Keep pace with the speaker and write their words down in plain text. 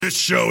This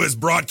show is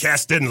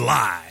broadcasting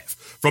live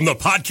from the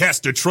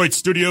Podcast Detroit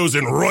studios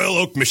in Royal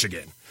Oak,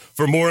 Michigan.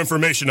 For more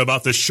information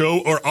about the show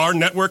or our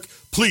network,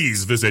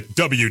 please visit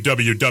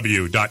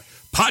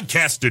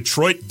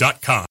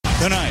www.podcastdetroit.com.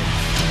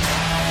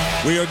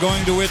 Tonight, we are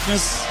going to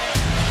witness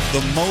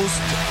the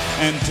most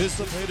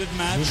anticipated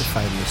match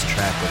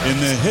in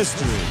the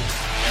history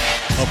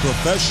of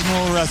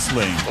professional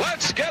wrestling.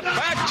 Let's get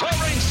back to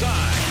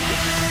ringside.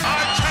 I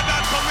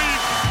cannot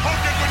believe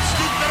Hogan would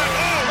stoop to it.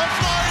 Oh, a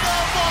flying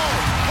elbow.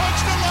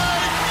 Punch the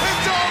leg.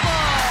 It's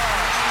over.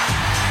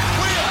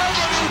 We have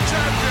a new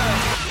champion.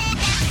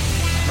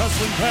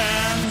 Wrestling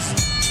fans,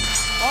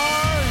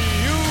 are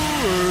you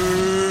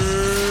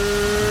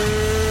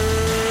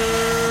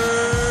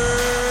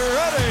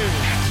ready?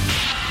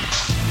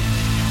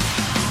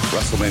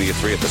 WrestleMania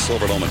 3 at the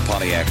Silverdome in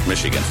Pontiac,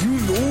 Michigan. You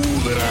know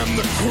that I'm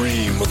the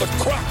cream of the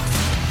crop.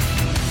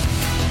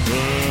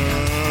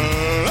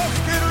 Let's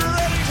get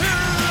ready to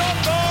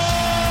rumble!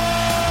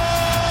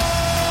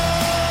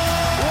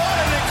 What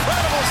an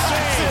incredible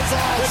scene. The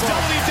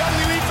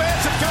WWE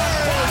fans have got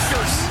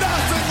bonkers.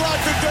 Nothing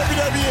like the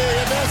WWE,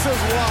 and this is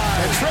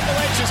why. And Triple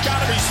H has got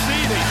to be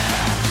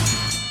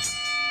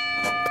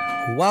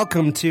seething.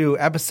 Welcome to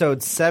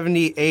episode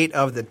 78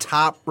 of the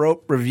Top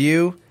Rope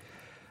Review.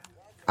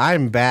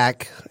 I'm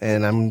back,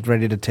 and I'm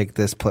ready to take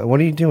this play. What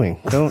are you doing?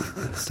 Don't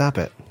stop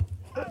it.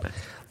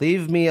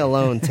 Leave me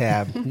alone,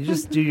 Tab. You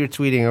just do your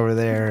tweeting over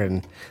there,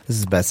 and this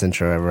is the best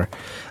intro ever.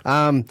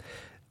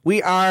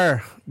 We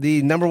are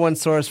the number one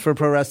source for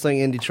pro wrestling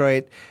in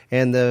Detroit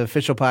and the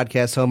official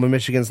podcast home of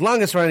Michigan's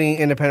longest-running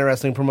independent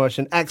wrestling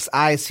promotion,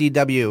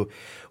 XICW.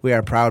 We are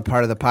a proud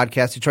part of the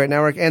Podcast Detroit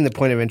Network and the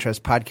Point of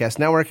Interest Podcast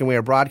Network, and we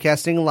are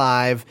broadcasting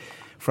live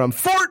from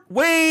Fort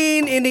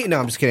Wayne, Indiana. No,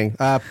 I'm just kidding.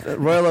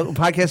 Royal Oak,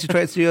 Podcast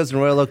Detroit Studios in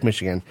Royal Oak,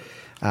 Michigan.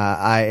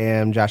 I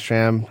am Josh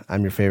Tram.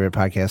 I'm your favorite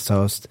podcast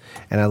host,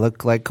 and I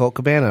look like Colt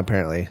Cabana,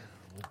 apparently.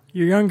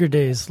 Your younger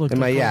days look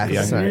like sorry.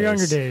 your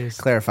younger days.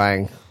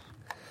 Clarifying.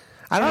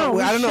 I don't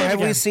know. Have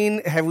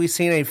we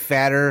seen a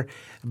fatter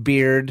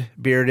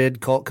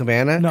bearded Colt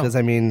Cabana? No. Because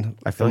I feel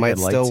like it might I'd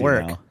like still to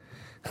work. now.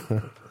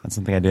 That's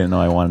something I didn't know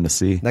I wanted to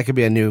see. That could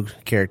be a new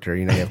character.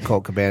 You have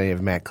Colt Cabana, you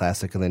have Matt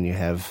Classic, and then you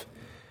have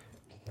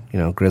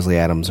Grizzly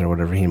Adams or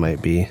whatever he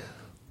might be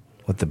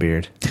with the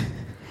beard.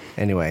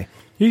 Anyway.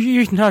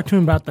 You can talk to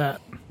him about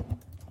that. Am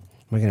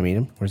I going to meet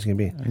him? Where's he going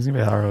to be? He's going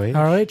to be at ROH.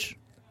 ROH?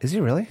 Is he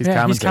really? He's He's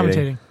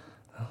commentating.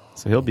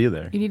 So he'll be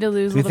there. You need to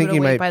lose Do a you little think bit he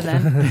of weight might- by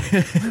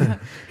then.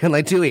 In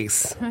like 2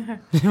 weeks.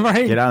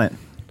 Right? Get on it.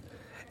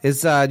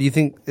 Do you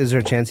think, is there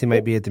a chance he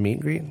might be at the meet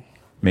and greet?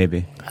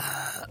 Maybe.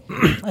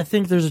 I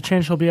think there's a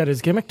chance he'll be at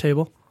his gimmick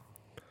table.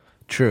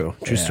 True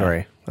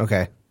story.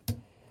 Okay.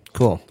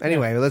 Cool.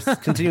 Anyway, let's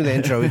continue the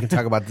intro. We can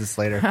talk about this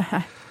later.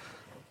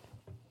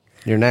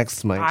 You're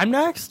next, Mike. I'm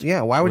next?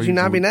 Yeah, why would you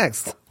not be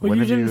next? Well, When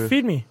you did didn't you-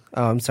 feed me.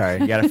 Oh, I'm sorry.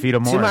 You got to feed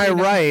him more. To my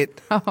right,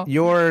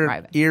 your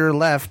private. ear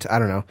left, I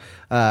don't know.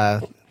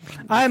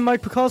 I'm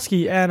Mike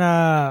Pekulski,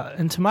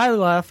 and to my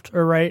left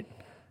or right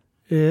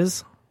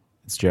is...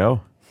 It's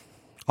Joe.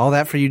 All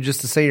that for you just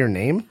to say your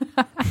name?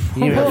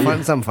 You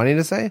have something funny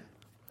to say?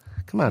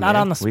 Come on, Not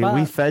man. on the spot.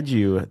 We fed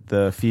you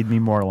the Feed Me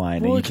More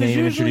line, Well, and you can't 'cause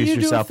even usually introduce you do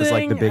a yourself as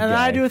like the thing, big and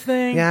guy. I do a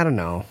thing. Yeah, I don't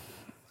know.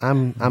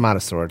 I'm out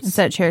of sorts. It's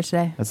that chair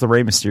today. That's the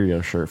Rey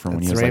Mysterio shirt from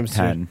when he That's was Rey like Mysterio.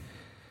 10.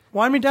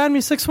 Wine me, dine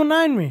me,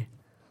 619 me.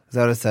 Is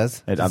that what it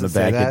says? On Does the it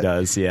say back that? it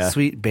does, yeah.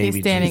 Sweet baby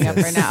He's standing up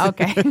Jesus. right now.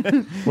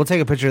 Okay. We'll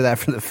take a picture of that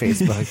for the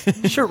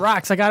Facebook. Shirt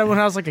rocks. I got it when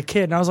I was like a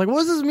kid, and I was like,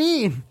 what does this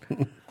mean?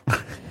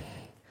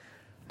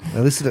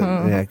 At least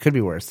it could be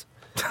worse.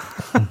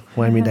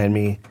 Wine me, dine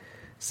me,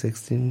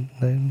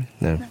 69.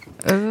 No.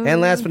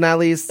 And last but not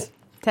least,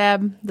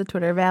 Tab, the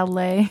Twitter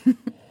valet.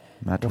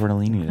 Not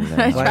tortellini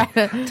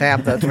today.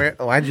 Tab.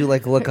 Why'd you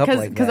look up like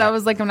that? Because I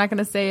was like, I'm not going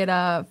to say it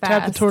fast.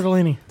 Tap the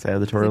tortellini. Say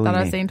the I thought I was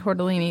tortellini. saying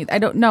tortellini. I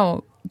don't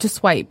know. Just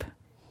swipe.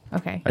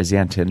 Okay. Is he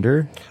on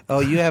Tinder? Oh,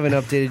 you haven't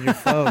updated your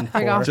phone.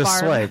 I got Just far.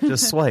 swipe.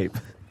 Just swipe.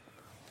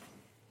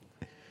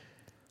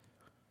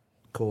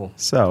 Cool.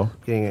 So,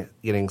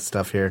 Getting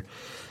stuff here.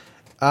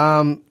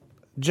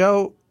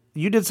 Joe,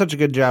 you did such a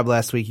good job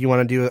last week. You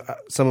want to do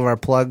some of our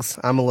plugs?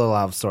 I'm a little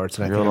out of sorts,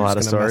 and You're I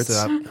think a I'm little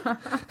just out going of to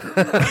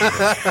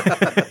mess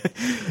it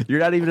up. you're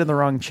not even in the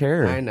wrong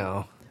chair. I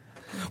know.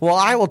 Well,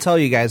 I will tell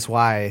you guys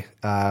why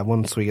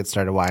once we get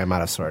started. Why I'm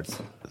out of sorts.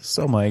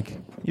 So, Mike,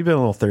 you've been a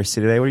little thirsty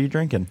today. What are you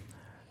drinking?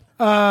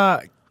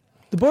 The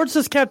board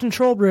says Captain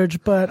Trollbridge,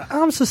 but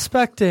I'm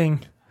suspecting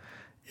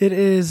it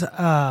is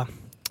not.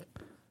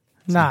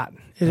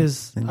 It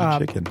is Ninja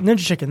Chicken.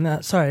 Ninja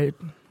Chicken. Sorry.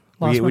 Lost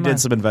my We did mind.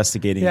 some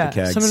investigating Yeah, of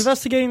the kegs. some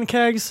investigating the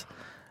kegs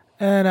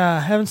and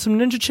having some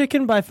Ninja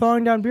Chicken by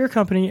Falling Down Beer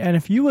Company. And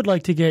if you would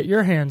like to get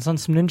your hands on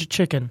some Ninja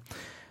Chicken,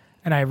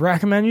 and I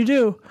recommend you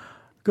do,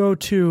 go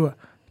to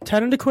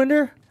Ted and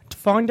DeQuinder to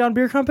Falling Down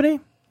Beer Company.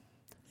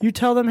 You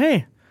tell them,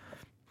 hey,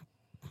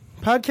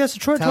 Podcast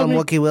Detroit Tell told them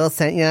me. Wookie Will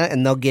sent you,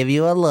 and they'll give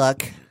you a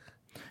look.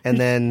 And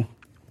then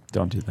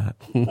Don't do that.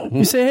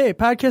 You say, hey,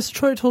 Podcast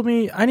Detroit told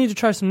me I need to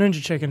try some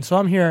Ninja Chicken, so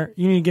I'm here.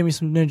 You need to give me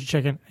some Ninja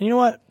Chicken. And you know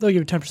what? They'll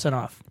give you 10%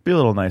 off. Be a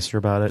little nicer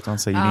about it. Don't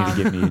say you need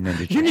to give me Ninja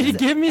Chicken. You need to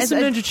give me It's some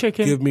a- Ninja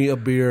Chicken. Give me a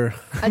beer.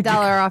 $1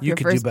 off You your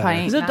could do first better.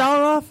 pint. Is it $1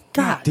 off?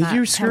 God. Did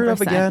you screw it up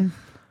 10%. again?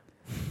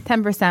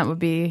 10% would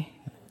be.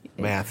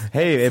 Math.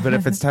 Hey, but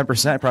if it's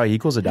 10%, it probably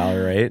equals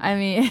 $1, right? I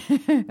mean,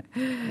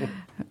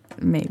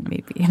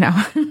 maybe you know.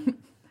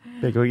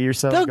 Hey, go get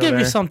yourself. They'll go give you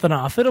there. something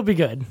off. It'll be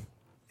good.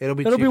 It'll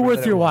be It'll be cheaper worth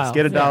than your it was. while.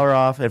 Get $1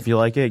 off. If you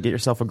like it, get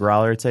yourself a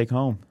growler to take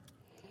home.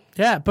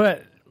 Yeah,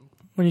 but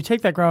when you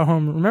take that growler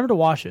home, remember to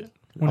wash it.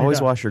 when you're Always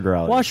done. wash your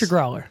growlers. Wash your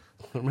growler.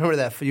 Remember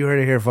that. You heard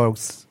it here,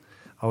 folks.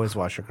 Always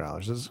wash your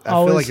growlers. I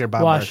Always feel like you're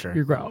Bob wash Barker.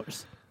 your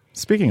growlers.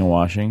 Speaking of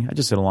washing, I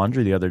just did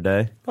laundry the other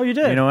day. Oh, you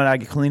did? You know what? I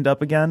cleaned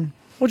up again.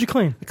 What'd you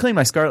clean? I cleaned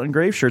my Scarlet and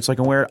Grave shirt so I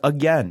can wear it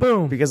again.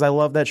 Boom. Because I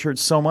love that shirt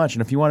so much.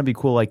 And if you want to be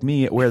cool like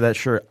me, wear that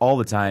shirt all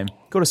the time.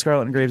 Go to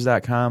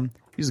scarletandgraves.com.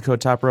 Use the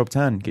code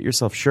TOPROPE10. Get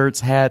yourself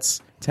shirts,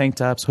 hats, tank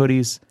tops,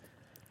 hoodies.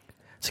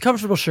 It's a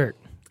comfortable shirt.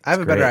 I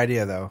have a better great.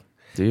 idea, though.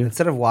 Do you?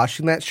 Instead of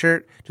washing that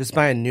shirt, just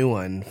buy a new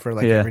one for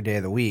like Yeah. every day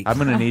of the week. I'm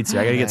going to need to.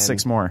 I got to get And-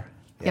 6 more.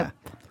 Yeah.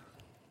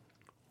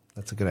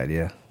 That's a good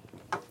idea.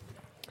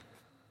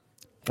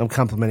 I'm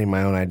complimenting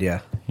my own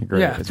idea. You're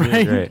great. Yeah, It's really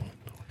right. great.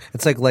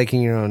 It's like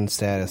liking your own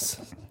status.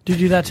 Do you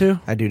do that too?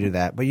 I do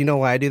that. But you know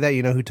why I do that?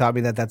 You know who taught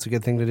me that that's a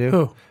good thing to do?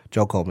 Who?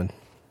 Joe Coleman.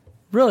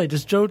 Really?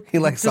 Does Joe? He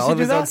likes does all of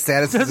do his that? own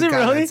statuses Does he and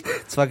really? comments.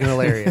 It's fucking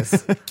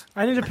hilarious.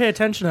 I need to pay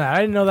attention to that.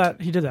 I didn't know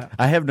that he did that.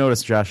 I have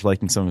noticed Josh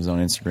liking some of his own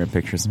Instagram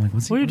pictures. I'm like,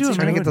 what's he, What are you what's he doing,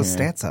 Trying to man? get those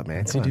here? stats up, man.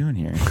 What's he Come on.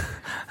 doing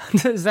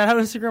here? Is that how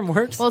Instagram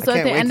works? Well, so I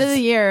at can't the wait end to of the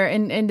see- year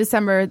in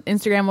December,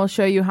 Instagram will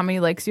show you how many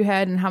likes you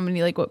had and how many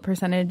what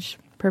percentage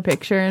per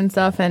picture and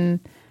stuff.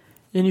 And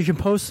you can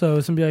post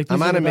those and be like, I'm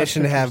these are on the a best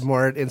mission to have pictures.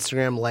 more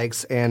Instagram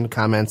likes and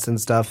comments and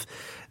stuff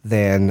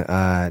than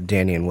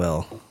Danny and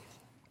Will.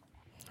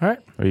 All right.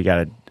 Or you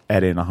got to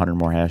add in 100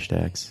 more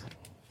hashtags.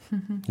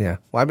 Yeah.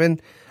 Well, I've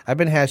been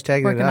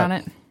hashtagging working it up. on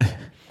it.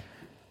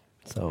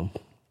 So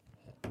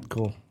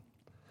cool.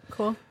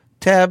 Cool.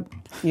 Tab,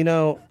 you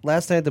know,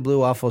 last night at the Blue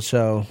Waffle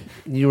Show,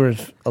 you were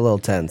a little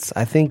tense.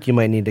 I think you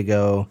might need to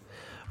go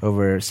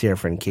over see our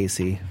friend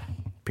Casey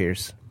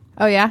Pierce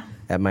Oh yeah.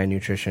 at My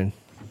Nutrition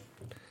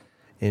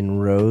in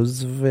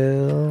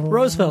Roseville.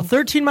 Roseville,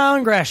 13 Mile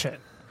and Gratiot.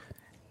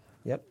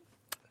 Yep.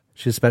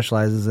 She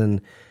specializes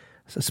in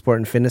sport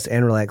and fitness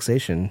and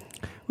relaxation.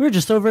 We were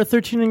just over at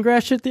 13 and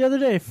Gratiot the other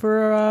day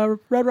for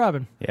Red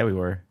Robin. Yeah, we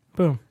were.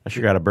 Boom. I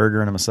sure got a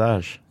burger and a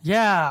massage.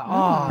 Yeah.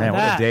 Oh, Man,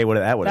 what a day would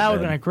that would That have would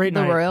have been. been a great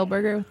The night. royal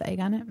burger with the egg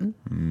on it.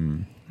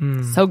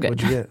 So good.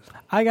 What'd you get?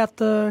 I got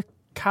the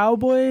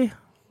cowboy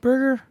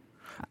burger,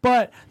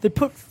 but they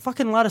put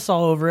fucking lettuce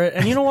all over it.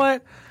 And you know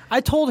what? I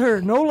told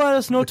her no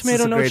lettuce, no This is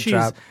tomato, a no great cheese.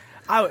 job.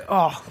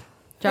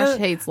 Josh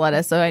hates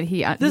lettuce, so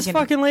he This can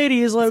fucking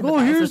lady is like,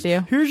 sympathize oh, with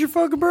you." here's your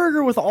fucking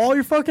burger with all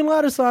your fucking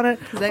lettuce on it.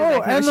 exactly Oh,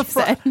 what and she the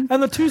said.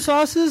 and the 2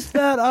 sauces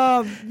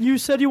that you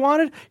said you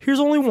wanted.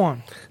 Here's only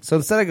 1. So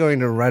instead of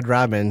going to Red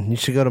Robin, you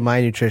should go to My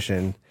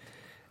Nutrition.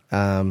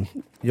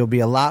 You'll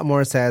be a lot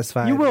more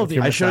satisfied. You will with be.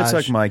 your I should have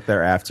massage. took Mike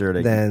there after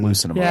to Then-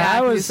 loosen him Yeah, up. Yeah, I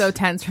I was was- so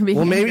tense from being.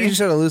 Well, maybe angry. you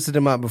should have loosened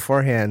him up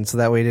beforehand, so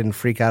that way he didn't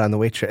freak out on the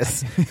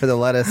waitress for the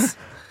lettuce.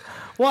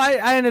 Well,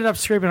 I ended up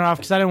scraping it off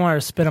because I didn't want her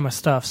to spit on my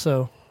stuff,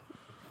 so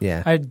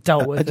Yeah. I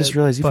dealt with it. I just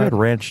realized you've but- had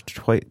ranch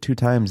 2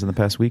 times in the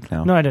past week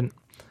now. No, I didn't.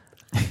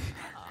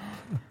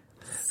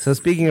 So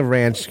speaking of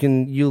ranch,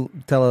 can you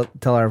tell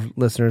our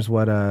listeners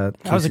what That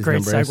was a Casey's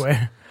great number is?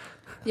 segue.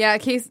 Yeah,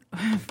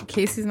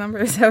 Casey's number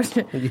is out.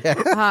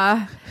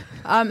 Yeah.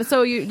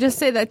 So you just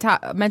say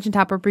that mention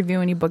Top Rope Review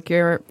when you book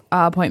your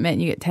appointment,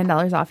 and you get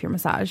 $10 off your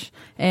massage.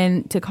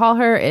 And to call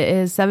her, it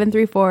is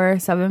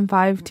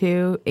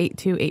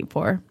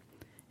 734-752-8284.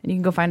 And you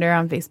can go find her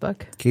on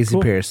Facebook. Casey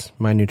Cool. Pierce,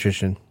 My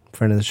Nutrition,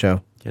 friend of the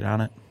show. Get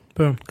on it.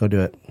 Boom. Go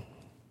do it.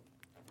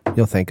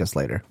 You'll thank us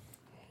later.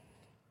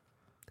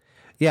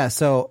 Yeah,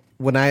 so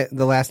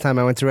the last time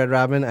I went to Red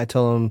Robin, I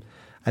told him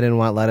I didn't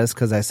want lettuce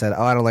because I said,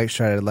 I don't like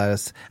shredded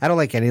lettuce. I don't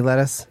like any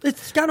lettuce.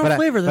 It's got no But I-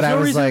 flavor. but There's I no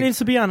was reason like- it needs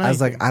to be on I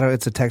was anything. like,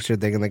 it's a texture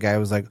thing. And the guy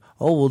was like,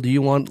 oh, well, do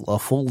you want a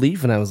full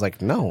leaf? And I was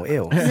like, no,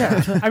 ew.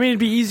 yeah. I mean, it'd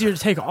be easier to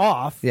take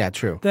off Yeah,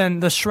 true. than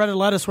the shredded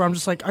lettuce where I'm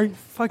just like, are you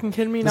fucking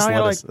kidding me? This Now I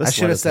gotta lettuce, like, this I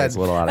should have lettuce gets said-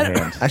 a little out of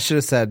hand. I should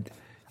have said,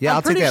 yeah, I'm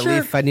I'll take pretty that sure-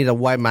 leaf if I need to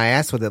wipe my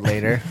ass with it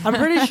later. I'm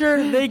pretty sure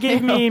they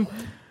gave me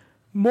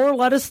more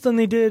lettuce than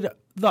they did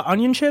the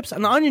onion chips.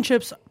 And the onion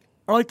chips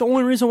are like the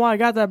only reason why I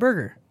got that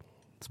burger.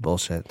 It's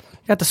bullshit.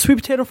 Got the sweet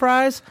potato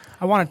fries.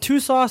 I wanted 2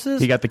 sauces.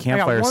 He got the I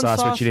campfire one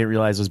sauce, which you didn't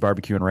realize was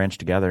barbecue and ranch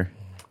together.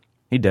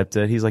 He dipped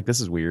it. He's like,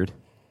 this is weird.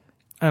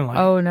 I didn't like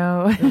Oh,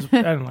 no. it.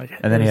 I didn't like it.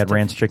 And then It he was had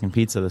ranch chicken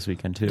pizza this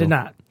weekend, too. Did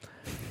not.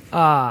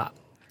 I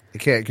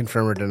can't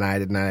confirm or deny. I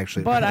did not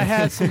actually. But I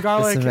had some This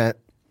garlic event,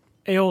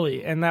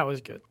 aioli, and that was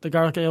good. The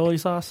garlic aioli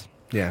sauce.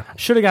 yeah.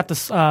 Should have got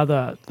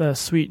the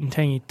sweet and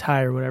tangy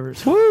Thai or whatever.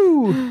 It's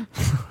Woo!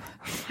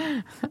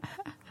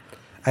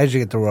 I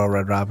usually get the Royal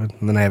Red Robin,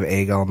 and then I have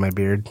egg all in my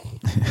beard.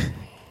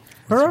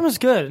 Red Robin's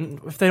good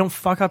if they don't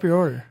fuck up your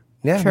order.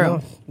 Yeah,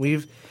 True.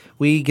 no,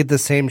 we get the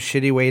same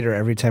shitty waiter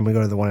every time we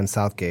go to the one in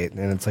Southgate,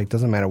 and it's like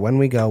doesn't matter when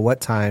we go, what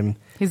time.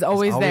 He's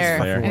always there,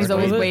 fucking and he's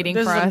working. always waiting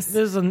this for is us. This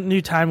is a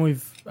new time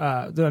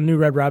the new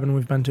Red Robin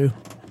we've been to.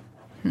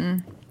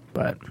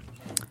 But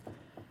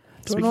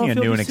don't know Speaking if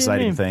of you'll new be and seeing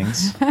me. exciting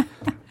things,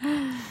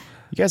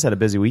 you guys had a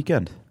busy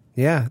weekend.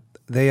 Yeah,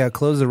 they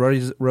closed the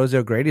Rosie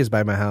O'Grady's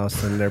by my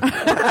house, and they're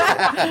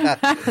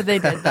They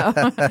did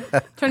though,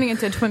 turning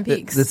into Twin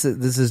Peaks. this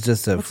is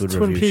just a food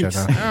Twin review Peaks?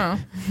 show. Oh.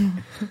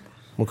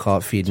 We'll call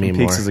it Feed Me Twin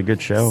More. Peaks is a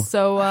good show.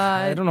 So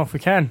I don't know if we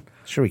can.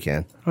 Sure, we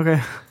can.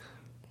 Okay.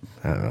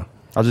 I don't know.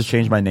 I'll just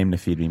change my name to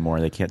Feed Me More.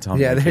 They can't tell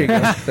me. Yeah, they there you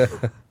can't.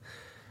 go.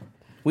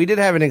 We did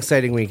have an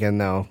exciting weekend,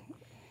 though.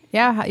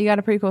 yeah, you got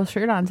a pretty cool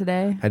shirt on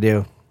today. I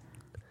do.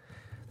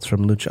 It's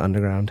from Lucha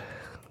Underground.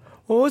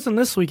 Well, it wasn't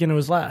this weekend. It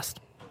was last.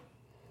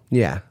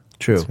 Yeah,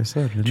 true. That's what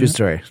I said, isn't True it?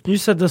 story. You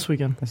said this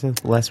weekend. I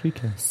said last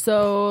weekend.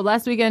 So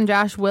last weekend,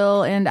 Josh,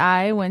 Will, and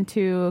I went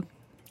to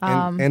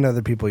And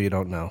other people you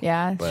don't know.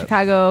 But-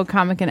 Chicago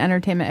Comic and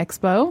Entertainment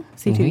Expo,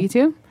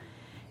 C2E2.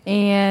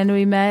 And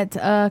we met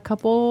a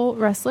couple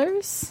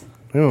wrestlers.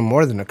 We were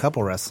more than a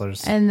couple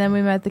wrestlers. And then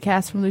we met the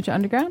cast from Lucha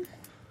Underground.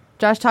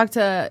 Josh talked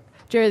to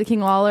Jerry the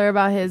King Lawler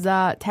about his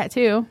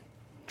tattoo.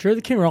 Jerry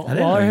the King I didn't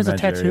know Lawler you has a met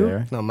Jerry tattoo.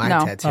 there. No, my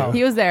No. tattoo. Oh.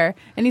 He was there.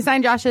 And he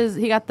signed Josh's,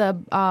 he got the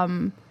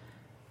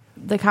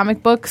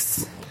comic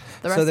books.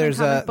 The So wrestling there's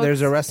comic a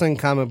books. wrestling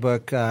comic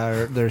book.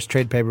 There's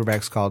trade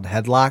paperbacks called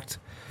Headlocked,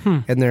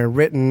 and they're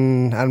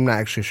written. I'm not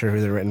actually sure who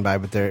they're written by,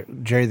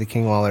 but Jerry the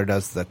King Lawler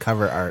does the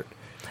cover art.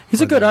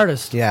 He's a good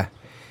artist. Yeah,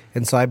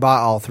 and so I bought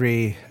all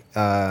 3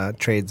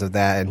 trades of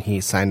that, and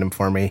he signed them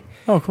for me.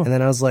 Oh, cool. And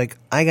then I was like,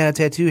 I got a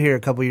tattoo here a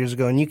couple years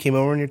ago, and you came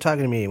over and you're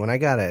talking to me when I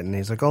got it, and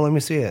he's like, oh, let me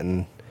see it,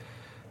 and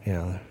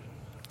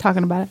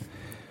Talking about it.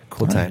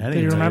 cool I time. didn't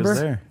you even know he was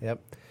remember? there.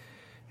 Yep.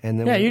 And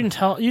then Yeah, we-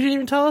 you didn't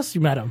even tell us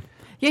you met him.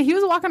 Yeah, he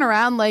was walking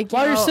around like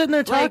While you you're know, sitting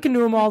there like, talking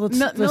to him all this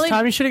Millie-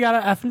 time, you should have got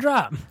an F and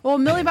drop. Well,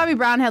 Millie Bobby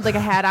Brown had like a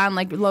hat on,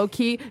 like low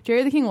key.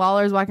 Jerry the King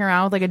Lawler is walking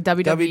around with like a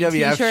WWE WWF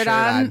t-shirt shirt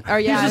on. on. Or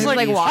yeah, He's just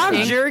like I'm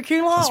walking. Jerry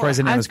King Lawler. I'm surprised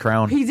he didn't have his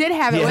crown. He did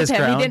have it He had with his him.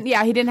 crown? He didn't.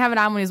 Yeah, he didn't have it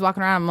on when he was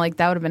walking around. I'm like,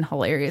 that would have been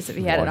hilarious if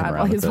he had it Walking on around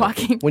while he with was it.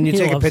 walking. when you He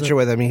take a loves picture it.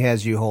 with him, he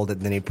has you hold it,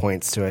 and then he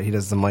points to it. He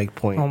does the mic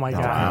point. Oh my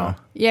god. Wow.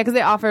 Yeah, because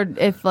they offered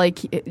if like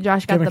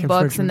Josh got Gimmick the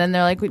books, infringement. and then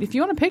they're like, if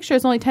you want a picture,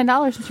 it's only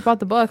 $10 since you bought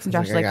the books. And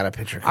Josh Like, was I like, got a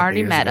picture. A couple already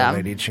years met ago, him.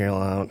 Lady, chill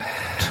out.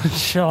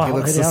 Chill He out,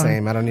 looks the lady.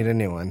 same. I don't need a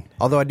new one.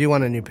 Although I do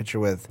want a new picture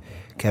with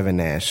Kevin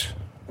Nash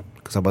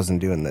because I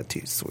wasn't doing the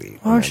too sweet.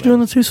 Why aren't you doing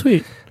the too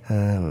sweet? I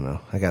don't know.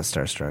 I got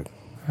starstruck.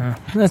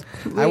 That's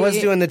I was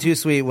doing the too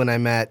sweet when I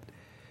met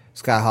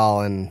Scott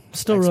Hall and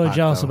still really X-Pac,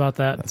 jealous though. about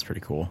that. That's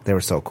pretty cool. They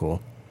were so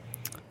cool.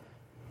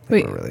 They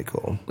Wait. were really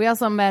cool. We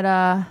also met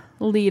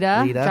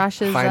Lita. Lita,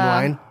 Josh's fine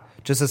wine,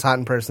 just as hot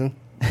in person.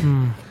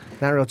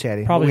 Not real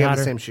chatty. Probably but we have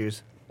hotter. the same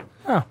shoes.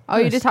 Oh, Oh,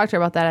 you nice. did talk to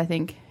her about that, I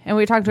think. And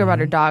we talked to her about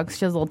her dogs.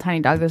 She has a little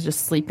tiny dog that's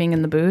just sleeping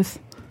in the booth.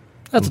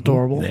 That's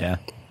adorable. Yeah.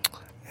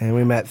 And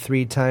we met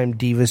 3-time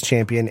Divas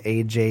champion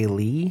AJ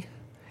Lee.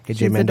 AJ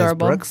She's Mendez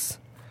adorable. Brooks.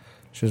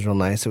 She was real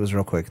nice. It was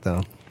real quick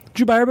though. Did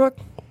you buy her book?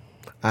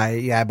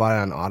 I bought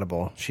it on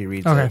Audible. She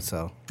reads Okay. it,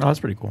 so Oh, that's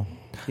pretty cool.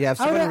 yeah.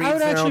 If I someone would reads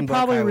their actually own book,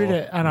 probably I read will-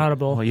 it on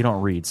Audible. Well, you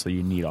don't read, so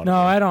you need all. No,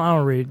 I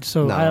don't read.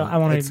 So No, I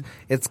want it's, to.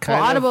 it's kind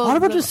Well, of Audible-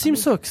 Audible just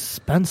seems so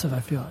expensive.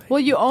 I feel like.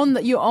 Well, you own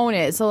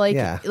it. So like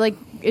Yeah. like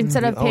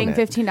instead of You own paying it.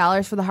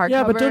 $15 for the hardcover.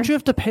 Yeah, but don't you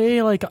have to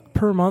pay like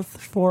per month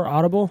for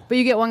Audible? But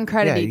you get one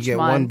credit yeah. You each get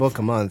month. one book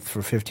a month for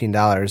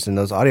 $15, and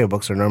those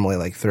audiobooks are normally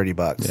like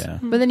 $30. Yeah.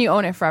 But then you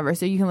own it forever,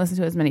 so you can listen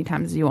to it as many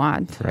times as you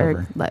want, Forever.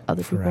 or let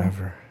other people.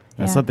 Forever.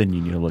 That's Yeah. something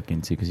you need to look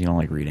into because you don't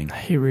like reading. I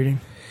hate reading.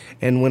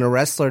 And when a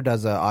wrestler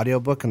does an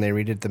audiobook and they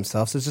read it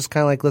themselves, it's just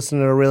kind of like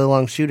listening to a really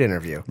long shoot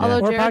interview. Although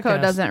Or Jericho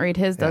podcast. doesn't read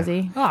his, does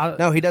he? Ah,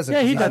 No, he doesn't.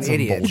 Yeah, he He's does. an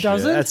idiot. He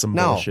doesn't? That's some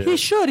No. bullshit. he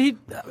should.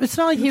 It's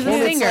not like He's a he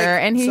can't- singer,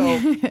 and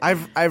he. So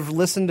I've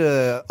listened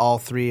to all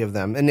 3 of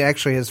them, and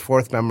actually his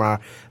 4th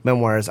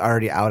memoir is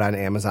already out on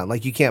Amazon.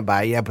 Like you can't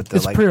buy it yet, but the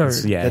It's like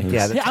pre-ordered. Yeah, the-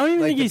 he's- Yeah, I don't even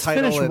like think the he's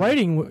title finished and-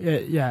 writing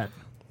it yet.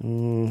 I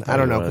don't know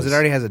Probably because it was.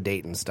 already has a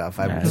date and stuff.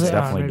 Yeah, I've, it's I don't know,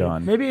 definitely maybe.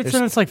 done. Maybe it's There's-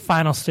 in its like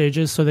final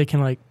stages, so they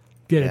can like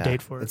get a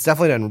date for it. It's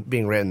definitely done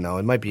being written though.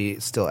 It might be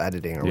still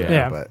editing or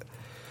Yeah. whatever,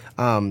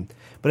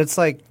 but it's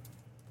like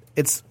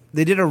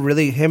they did him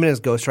and his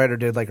ghostwriter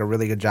did like a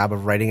really good job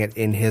of writing it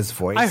in his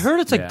voice. I heard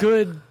it's a Yeah.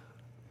 good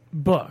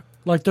book.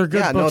 Like they're good.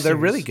 Yeah, book no, they're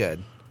series. really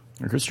good.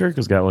 Chris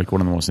Jericho's got like one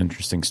of the most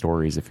interesting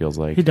stories. It feels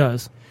like He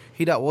does.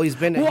 He does. Well, he's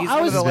been. Well, he's I one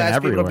of was- the He's been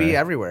last people to be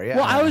everywhere. everywhere. Yeah.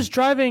 Well, I was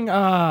driving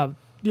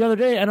the other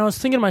day, and I was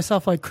thinking to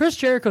myself, like, Chris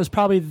Jericho is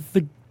probably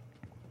the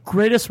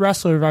greatest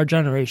wrestler of our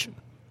generation,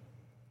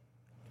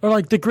 or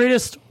like the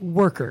greatest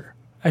worker.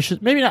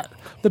 Maybe not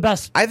the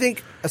best. I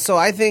think so.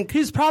 I think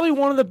He's probably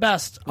one of the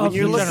best. when of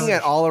you're the looking at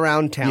generation. all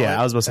around talent, Yeah,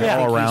 I was about to say I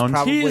think all around. He's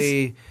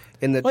probably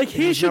in the like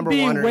he he's should number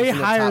be one or way he's in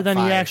the higher top than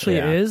he 5. actually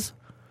Yeah. is.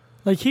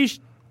 Like he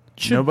should.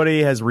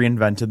 nobody has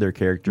reinvented their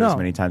character as No.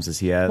 many times as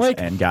he has Like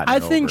and gotten. I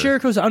it think over.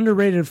 Jericho's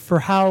underrated for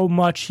how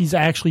much he's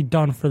actually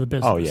done for the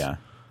business. Oh yeah,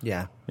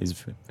 Yeah. he's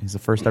the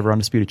first ever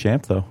undisputed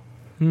champ though.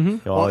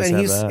 He'll always and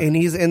have he's that. and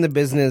he's in the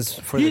business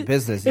for the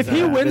business. If He's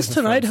he not in wins business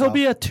for tonight, he'll himself.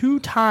 be a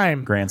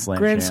 2-time Grand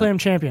Slam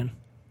champion.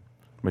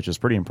 which is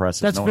pretty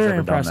impressive. That's no one's very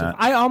ever done impressive.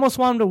 that. I almost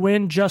want him to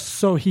win just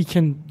so he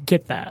can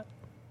get that.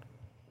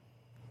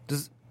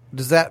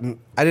 Does that?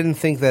 I didn't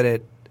think that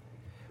it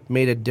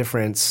made a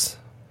difference.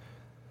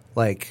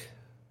 Like,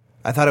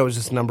 I thought it was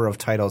just number of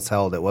titles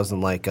held. It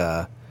wasn't like, you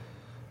know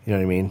what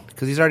I mean?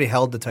 Because he's already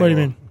held the title. What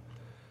do you mean?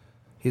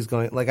 He's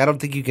going like I don't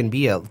think you can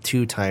be a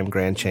 2-time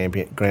Grand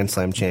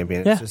Slam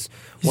champion. Yeah, It's just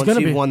he's once gonna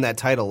you've be. won that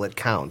title, it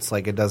counts.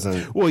 Like it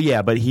doesn't. Well,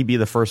 yeah, but he'd be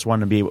the first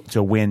one to be able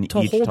to win To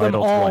each hold them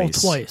title all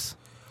twice.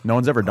 No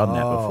one's ever done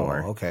that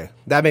before. Okay,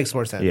 that makes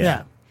more sense. Yeah.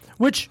 Yeah.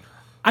 Which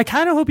I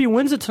kind of hope he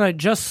wins it tonight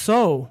just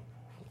so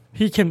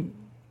he can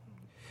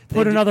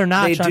put another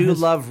notch They on do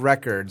his... love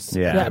records.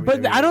 Yeah. Yeah,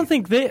 but I don't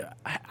think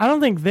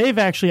they've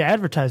actually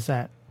advertised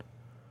that.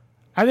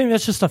 I think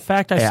that's just a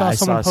fact I saw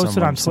someone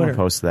posted on Twitter. Someone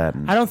posted that.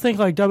 And I don't think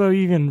like WWE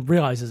even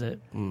realizes it.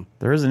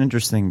 there is an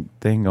interesting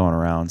thing going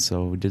around.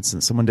 So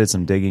someone did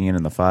some digging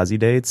in the Fozzy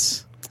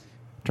dates.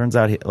 Turns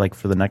out, like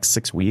for the next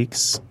 6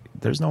 weeks,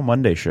 there's no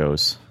Monday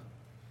shows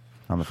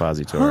on the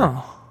Fozzy tour.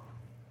 Huh.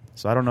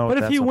 So I don't know. But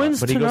if if he that's wins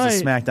but he goes to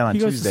tonight, SmackDown on he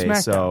goes to Tuesday.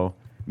 SmackDown. So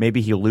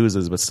maybe he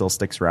loses, but still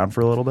sticks around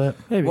for a little bit.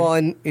 Maybe. Well,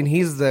 and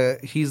he's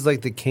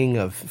like the king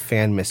of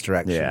fan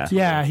misdirection. Yeah.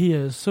 Yeah, he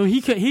is. So he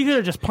could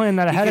have just planned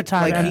that ahead of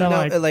time Like, and he been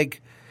know,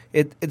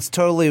 it's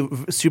totally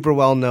super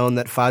well known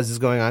that Foz is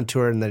going on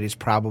tour and that he's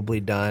probably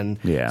done.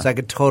 Yeah. So I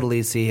could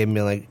totally see him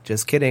be like,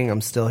 just kidding,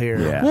 I'm still here.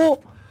 Yeah.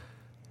 well,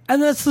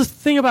 and that's the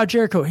thing about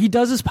Jericho. He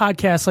does his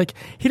podcast like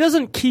he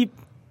doesn't keep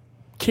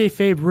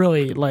kayfabe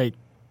really like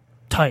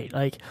tight,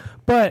 like,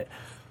 but.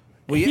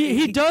 Well,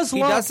 He does he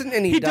love. doesn't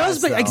and he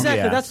does, but though. exactly.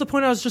 Yeah. That's the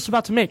point I was just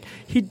about to make.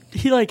 He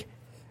like,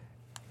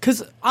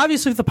 because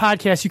obviously with the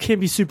podcast you can't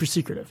be super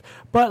secretive,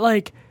 but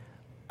like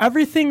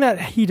everything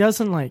that he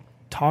doesn't like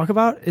talk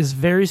about is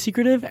very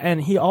secretive,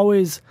 and he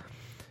always,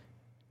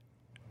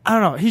 I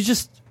don't know, he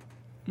just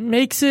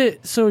makes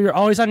it so you're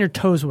always on your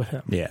toes with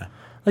him. Yeah.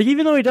 Like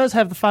even though he does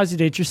have the Fozzy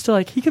dates, you're still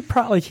like he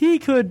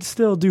could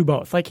still do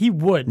both. Like he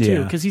would too,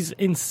 Yeah. because he's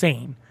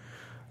insane.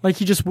 Like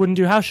he just wouldn't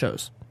do house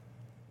shows.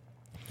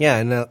 Yeah,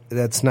 and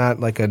that's not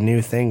like a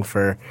new thing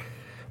for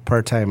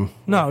part-time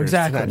No, workers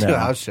exactly. to not do No.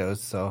 house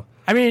shows, so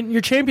I mean,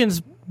 your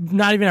champion's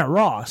not even at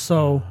Raw,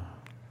 so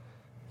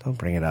don't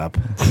bring it up.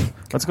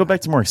 Let's go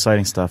back to more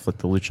exciting stuff like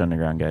the Lucha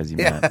Underground guys you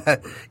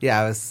met.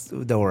 Yeah,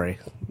 don't worry.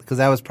 Because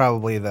that was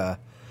probably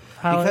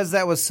because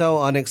that was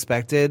so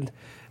unexpected.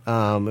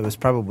 It was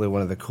probably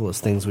one of the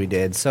coolest things we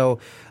did. So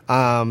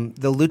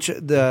the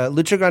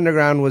Lucha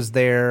Underground was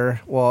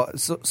there. Well,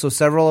 so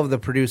several of the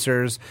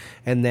producers,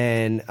 and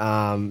then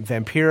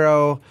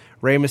Vampiro,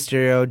 Rey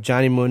Mysterio,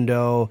 Johnny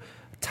Mundo,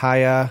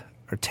 Taya.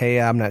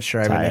 I'm not sure.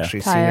 I haven't Taya.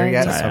 actually seen her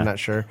yet, so Taya. I'm not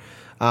sure.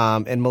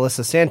 And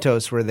Melissa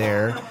Santos were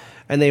there,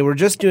 and they were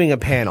just doing a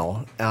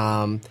panel.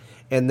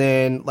 And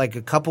then, like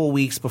a couple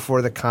weeks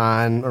before the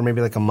con, or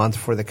maybe like a month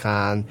before the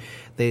con,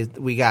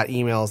 we got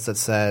emails that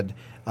said,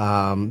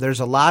 there's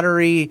a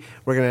lottery.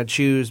 We're going to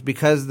choose,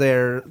 because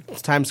their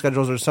time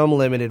schedules are so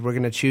limited, we're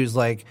going to choose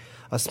like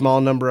a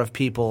small number of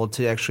people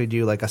to actually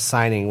do like a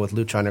signing with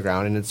Lucha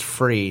Underground, and it's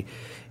free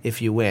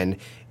if you win.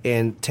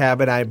 And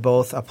Tab and I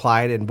both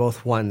applied and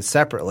both won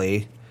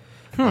separately.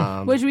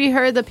 Which we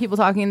heard the people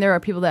talking. There were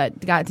people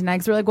that got denied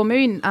because we're like, well,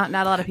 maybe not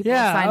a lot of people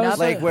Yeah, signed I was up.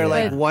 Like where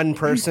like But- one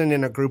person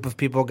in a group of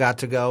people got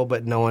to go,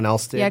 but no one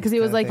else did. yeah, because he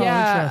was kinda like, thing.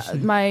 yeah,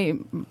 interesting. my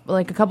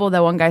like a couple of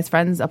that one guy's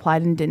friends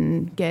applied and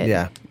didn't get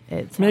Yeah.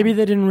 it. So. maybe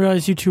they didn't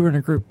realize you two were in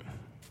a group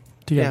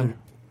together.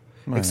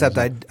 Yeah. Except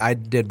I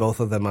did both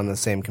of them on the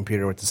same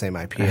computer with the same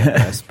IP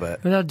address,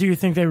 but But do you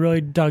think they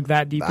really dug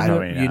that deep I into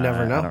don't- it? you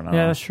never know. I don't know.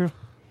 Yeah, that's true.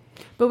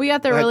 But we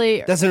got there really.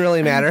 it doesn't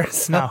really matter.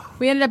 So. No.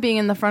 We ended up being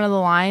in the front of the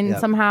line Yep.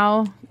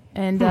 somehow,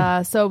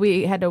 and so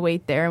we had to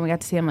wait there, and we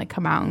got to see them like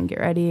come out and get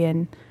ready,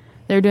 and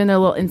they were doing their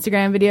little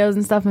Instagram videos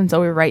and stuff, and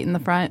so we were right in the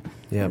front.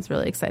 Yep. It was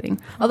really exciting.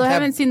 Although I Have-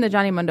 haven't seen the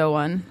Johnny Mundo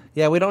one,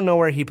 Yeah, we don't know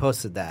where he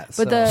posted that.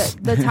 but so.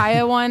 the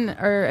Taya one,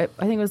 or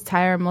I think it was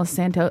Taya or Melissa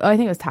Santos. Oh, I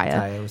think it was Taya.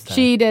 Taya, it was Taya.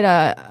 She did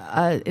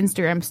a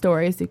Instagram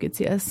story, so you could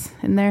see us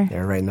in there.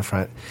 They're right in the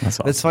front. That's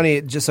awesome. It's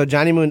funny. Just so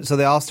Johnny Mundo, so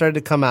they all started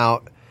to come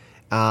out,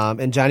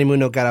 and Johnny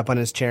Mundo got up on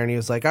his chair and he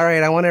was like, "All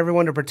right, I want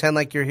everyone to pretend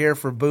like you're here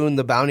for Boone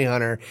the Bounty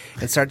Hunter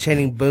and start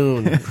chanting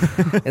Boone."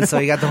 And so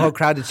he got the whole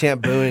crowd to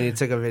chant Boone, and he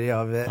took a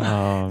video of it.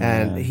 And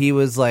man. he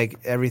was like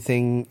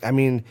everything. I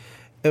mean,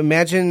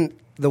 imagine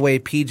the way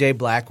PJ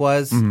Black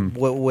was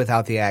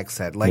without the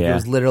accent. Like it Yeah.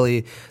 was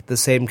literally the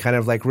same kind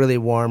of like really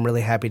warm,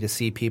 really happy to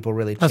see people,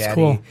 really That's chatty.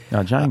 cool.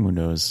 No, Johnny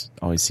Mundo's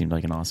always seemed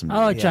like an awesome dude.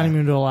 I like Johnny Yeah.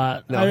 Mundo a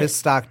lot. No, his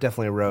stock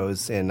definitely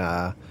rose in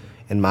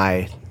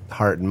my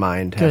heart and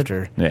mind Good.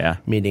 after Yeah.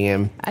 meeting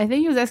him. I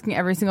think he was asking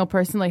every single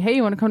person, like, "Hey,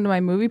 you want to come to my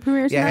movie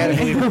premiere Yeah, I had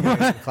tonight?" a movie premiere at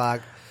 6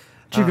 o'clock.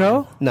 Did you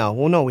go? No,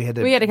 well, no, we had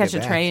to. We had to catch get a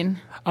back. train.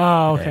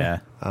 Oh, okay.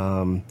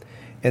 Yeah.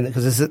 And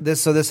because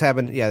this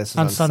happened. Yeah, this is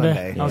On on Sunday?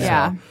 Sunday. Okay.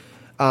 Yeah.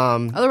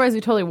 Otherwise,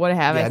 we totally would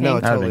have. Yeah, I think. no,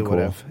 That'd totally be would cool.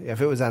 have.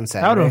 If it was on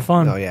Saturday, That would've been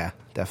fun. Oh yeah,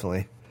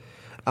 definitely.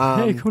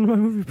 Hey, come to my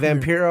movie premiere.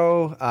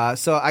 Vampiro.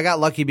 So I got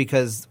lucky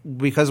because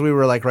we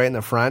were like right in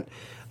the front.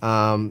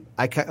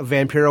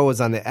 Vampiro was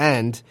on the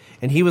end,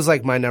 and he was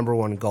like my number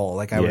one goal.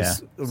 Like I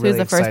was really he's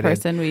the first excited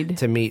person we'd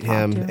to meet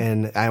him,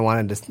 and I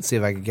wanted to see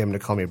if I could get him to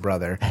call me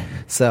brother.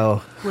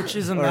 So, Which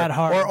isn't that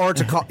hard. or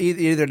to call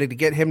either to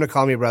get him to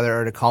call me brother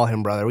or to call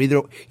him brother.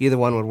 Either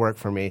one would work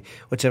for me.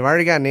 Which I've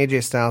already gotten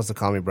AJ Styles to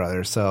call me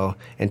brother. So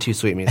and Too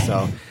Sweet Me.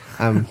 So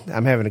I'm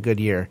having a good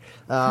year.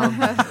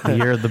 The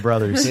year of the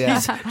brothers. Yeah.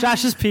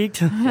 Josh has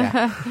peaked.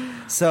 Yeah.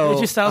 So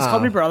AJ Styles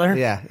called me brother.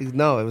 Yeah.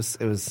 No, it was.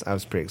 I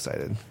was pretty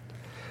excited.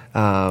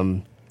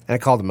 And I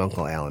called him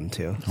Uncle Alan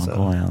too.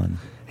 Uncle Alan.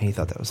 He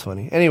thought that was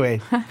funny. Anyway,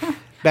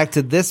 back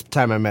to this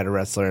time I met a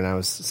wrestler and I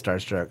was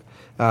starstruck.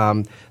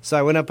 So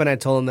I went up and I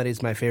told him that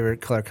he's my favorite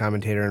color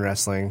commentator in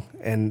wrestling,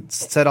 and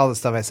said all the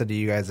stuff I said to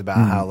you guys about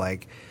how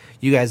like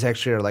you guys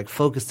actually are like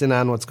focused in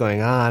on what's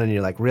going on and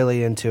you're like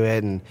really into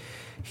it. And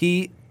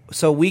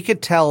so we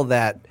could tell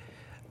that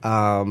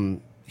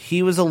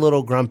he was a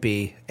little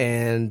grumpy,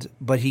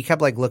 but he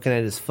kept like looking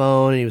at his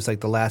phone, and he was like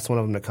the last one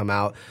of them to come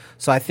out.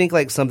 So I think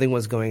like something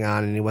was going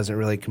on, and he wasn't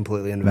really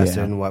completely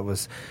invested in what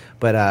was.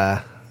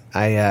 But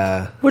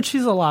Which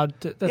he's allowed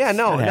to.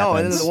 no.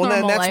 happens.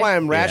 That's why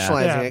I'm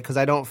rationalizing Yeah. it, because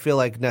I don't feel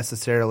like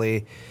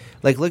necessarily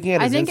like looking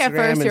at I his think Instagram at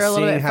first and you're a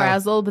little seeing bit how.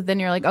 frazzled, but then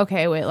you're like,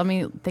 okay, wait, let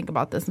me think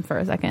about this for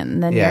a second,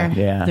 and then Yeah.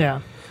 you're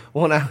Yeah.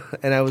 Well,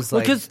 I was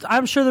like, Because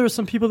I'm sure there were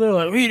some people that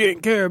were like, he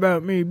didn't care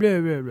about me, blah,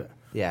 blah, blah.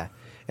 yeah,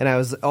 and I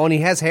was, and he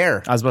has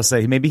hair. I was about to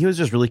say, maybe he was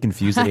just really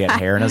confused that he had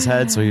hair in his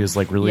head, so he was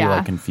like really Yeah.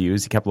 like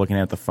confused. He kept looking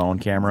at the phone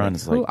camera and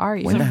it's Who like, are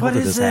you? when the hell What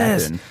did is this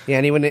this? happen? Yeah,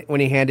 and when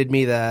he handed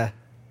me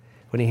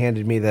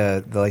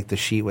the like the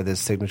sheet with his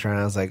signature on,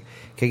 I was like,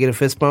 "Can I get a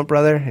fist bump,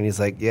 brother?" And he's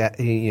like, "Yeah,"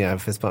 he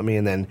fist bumped me,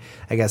 and then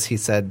I guess he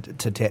said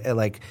to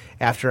like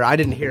after I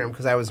didn't hear him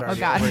because I was already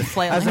God, over,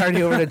 flailing. I was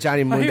already over to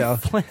Johnny Mundo,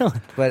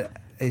 flailing? but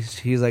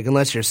he's like,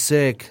 "Unless you're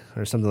sick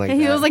or something like that."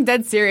 he was like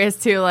dead serious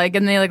too, like,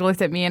 and they like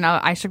looked at me, and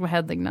I shook my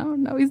head like,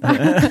 no, he's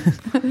not.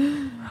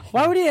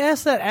 Why would he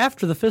ask that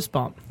after the fist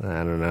bump? I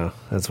don't know.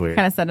 That's weird.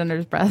 Kind of said under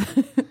his breath.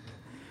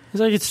 He's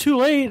like, it's too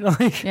late.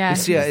 Like, Yeah,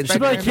 Yeah, it she'd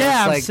be like,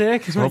 yeah, I'm like-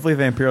 sick. So hopefully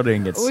Vampiro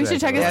didn't get We sick.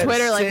 should check his Yeah,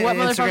 Twitter, like, what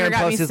Instagram motherfucker got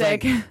me post is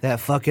sick? like, that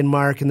fucking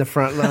mark in the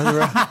front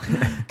row.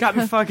 Got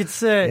me fucking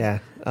sick. Yeah.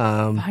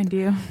 Behind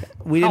you.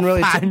 We didn't I'll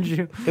really find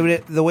you.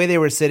 the way they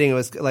were sitting, it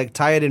was like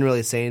Taya didn't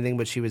really say anything,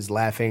 but she was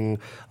laughing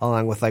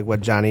along with like what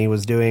Johnny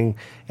was doing.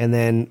 And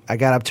then I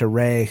got up to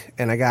Ray,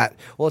 and I got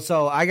really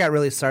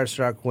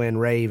starstruck when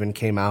Ray even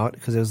came out,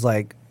 because it was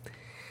like,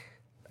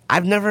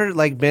 I've never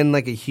like been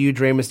like a huge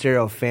Rey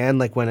Mysterio fan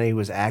like when he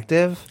was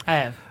active. I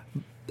have.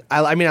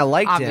 I mean I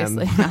liked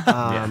Obviously.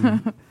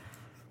 him,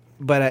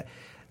 but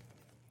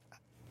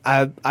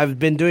I've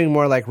been doing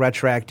more like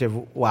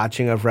retroactive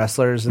watching of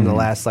wrestlers in the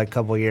last like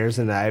couple years,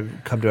 and I've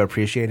come to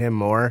appreciate him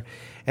more.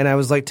 And I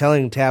was like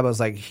telling Tab, I was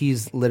like,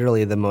 he's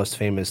literally the most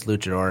famous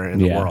luchador in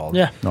the world.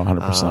 Yeah. No,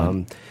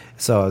 100%.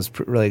 So I was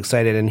really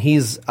excited, and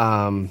he's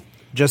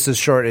just as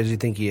short as you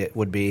think he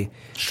would be.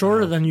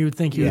 Shorter than you would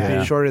think he would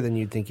be. Shorter than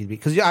you'd think he'd be.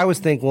 Because I always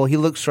think, well, he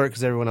looks short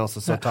because everyone else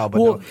is so tall, but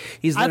Well, no,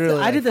 he's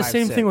literally. I did the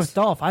same thing with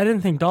Dolph. I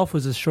didn't think Dolph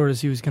was as short as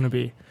he was going to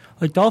be.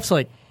 Like, Dolph's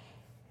like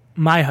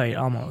my height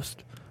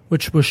almost,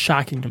 which was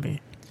shocking to me.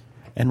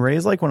 And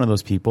Ray's like one of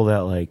those people that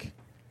like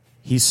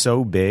he's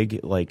so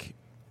big, like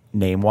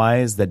name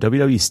wise, that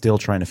WWE's still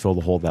trying to fill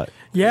the hole that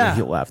he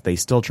left. They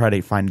still try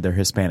to find their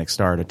Hispanic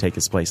star to take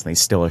his place, and they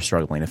still are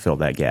struggling to fill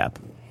that gap.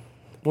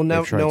 Well,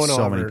 no They've tried one will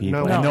so ever. many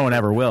people. No, And no one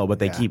ever will, but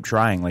they keep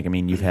trying. Like, I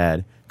mean, you've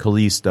had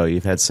Kalisto,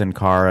 you've had Sin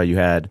Cara, you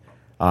had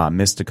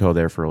Mystico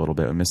there for a little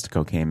bit. When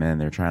Mystico came in,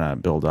 they're trying to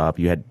build up.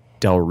 You had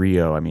Del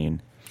Rio. I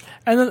mean,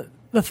 And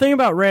the thing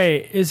about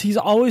Ray is he's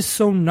always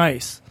so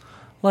nice.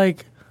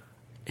 Like,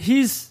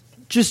 he's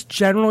just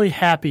generally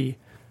happy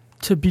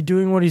to be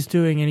doing what he's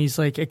doing, and he's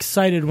like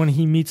excited when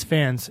he meets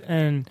fans,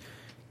 and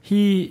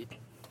he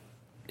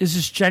is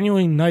just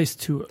genuinely nice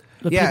to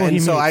the people he and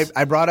meets. so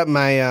I brought up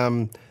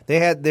my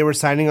they were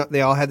signing.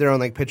 They all had their own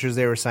like pictures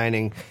they were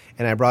signing,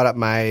 and I brought up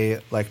my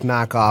like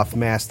knockoff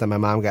mask that my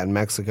mom got in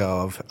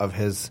Mexico of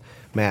his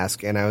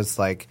mask, and I was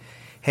like,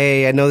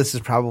 hey, I know this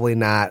is probably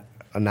not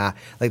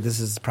this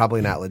is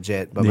probably not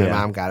legit, but my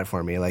mom got it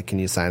for me. Like, can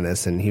you sign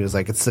this? And he was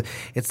like, it's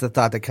the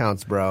thought that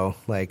counts, bro.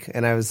 Like,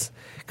 and I was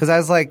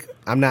like,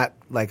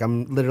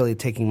 I'm literally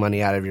taking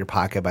money out of your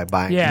pocket by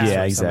buying this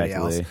from somebody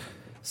else.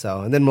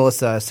 So, and then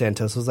Melissa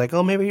Santos was like,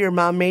 oh, maybe your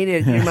mom made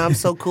it. Your mom's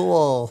so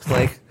cool.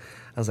 Like,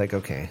 I was like,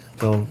 okay,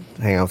 go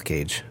hang out with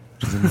Cage.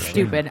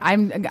 Stupid.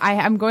 I'm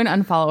going to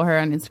unfollow her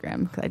on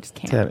Instagram because I just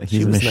can't. he's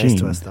She a was machine. nice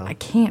to us, though. I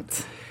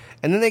can't.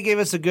 And then they gave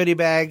us a goodie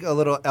bag, a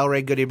little El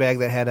Rey goodie bag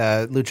that had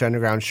a Lucha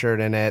Underground shirt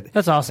in it.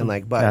 That's awesome. And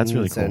like buttons That's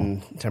really cool.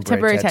 and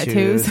temporary Temporary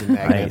tattoos. and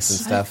magnets Nice. and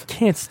stuff.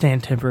 can't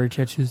stand temporary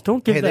tattoos.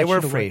 Don't give Hey, that they were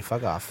shit free. away.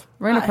 Fuck off.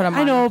 We're going to put them I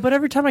on. know, but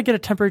every time I get a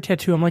temporary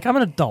tattoo, I'm like, I'm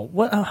an adult.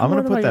 What? I'm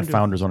going to put that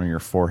Founders on your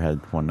forehead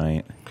one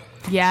night.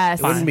 Yes.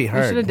 It wouldn't be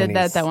hard. We should have did when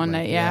that he's that one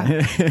like,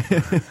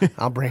 night, yeah.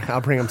 I'll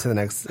bring him to the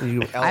next.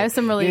 I have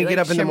some really, You can get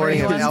like, up in the morning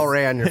and shimmery have ones. El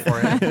Rey on your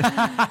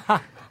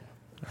forehead.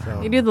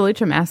 So. You do the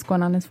Lucha Mask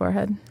one on his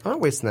forehead. I'm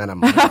not wasting that on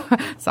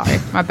mine. Sorry,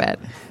 my bad.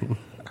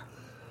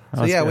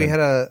 So yeah, we had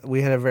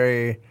a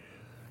very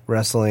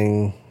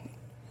wrestling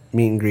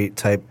meet and greet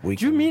type week.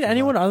 Did you meet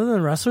anyone other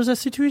than wrestlers at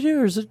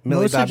C2E2, or is it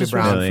Millie mostly Bobby just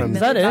Brown wrestling? from Is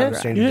that it?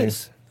 Stranger You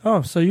Things.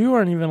 didn't- so you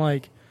weren't even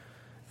like it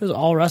was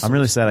all wrestlers. I'm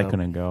really sad I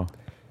couldn't go.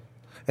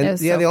 And It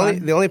was yeah, so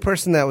fun. the only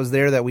person that was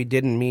there that we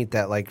didn't meet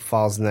that like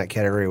falls in that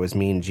category was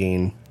Mean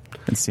Gene.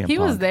 And CM He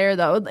was Punk. there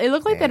though. It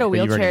looked like they had a But you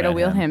already wheelchair to met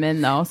wheel him. him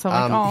in though. So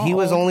I'm like, He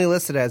was only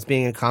listed as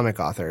being a comic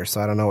author,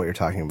 so I don't know what you're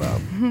talking about.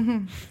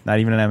 Not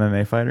even an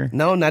MMA fighter.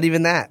 No, not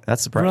even that.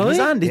 That's surprising. Really? He's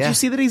on. Did Yeah. you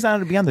see that he's on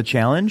to be on the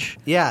Challenge?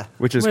 Yeah.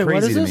 Which is Wait, what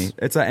crazy is to this? me.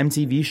 It's an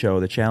MTV show,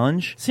 The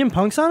Challenge. CM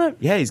Punk's on it.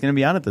 Yeah, he's going to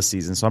be on it this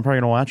season, so I'm probably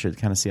going to watch it,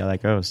 kind of see how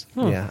that goes.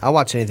 Yeah, I'll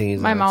watch anything he's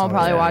my on. mom It's will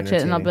probably always watch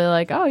it and they'll be entertaining.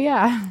 like, "Oh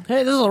yeah."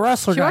 Hey, this is a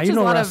wrestler She guy. watches You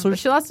know a lot wrestlers.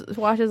 of. She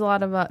watches a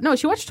lot of. No,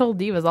 she watched Total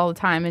Divas all the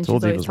time, and Total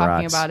she's always Divas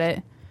talking rocks. about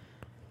it.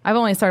 I've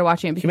only started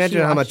watching it because Can you imagine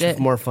she how watched much it.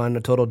 more fun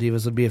a Total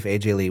Divas would be if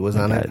AJ Lee was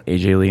on it?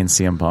 AJ Lee and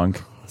CM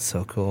Punk.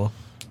 So cool.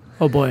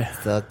 Oh boy.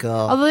 So cool.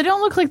 Although they don't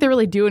look like they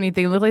really do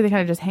anything. They look like they kind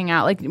of just hang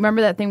out. Like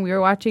remember that thing we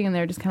were watching, and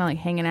they're just kind of like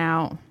hanging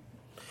out.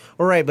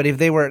 Well, right, but if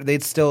they were,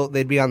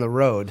 they'd be on the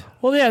road.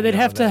 Well, yeah, they'd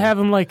have to have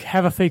him like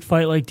have a fake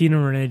fight like Dean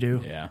and Renee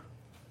do. Yeah.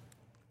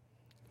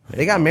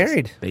 They got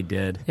married. They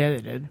did. Yeah,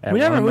 they did. At We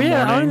never. 1 in the I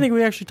don't morning. think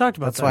we actually talked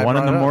about That's that. why I 1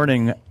 in the brought it up.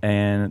 morning,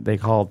 and they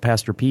called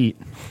Pastor Pete,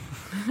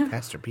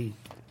 Pastor Pete.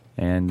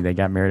 and they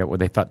got married at what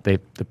they thought. The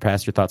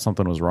pastor thought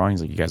something was wrong.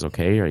 He's like, "You guys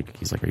okay?"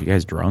 He's like, "Are you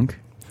guys drunk?"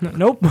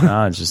 Nope.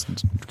 No, it's just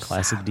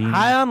classic Dean.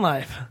 High on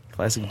life.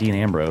 Classic Dean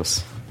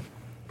Ambrose.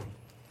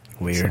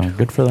 Weird. So,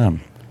 good for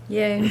them.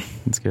 Yay!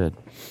 It's good.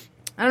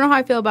 I don't know how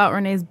I feel about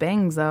Renee's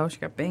bangs though. She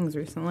got bangs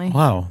recently.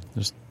 Wow.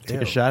 Just take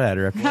Ew. a shot at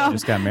her after she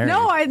just got married.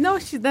 No, I know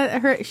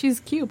she's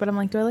cute, but I'm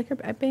like, do I like her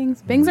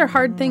bangs? Bangs are a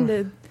hard thing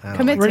to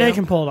commit Renee to.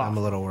 can pull it I'm off. a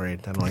little worried.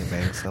 I don't like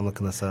bangs. I'm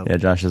looking this up. Yeah,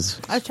 Josh is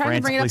I was trying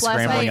to bring it up frantically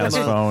last scrambling night. on his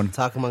Okay. phone.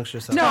 Talk amongst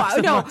yourselves.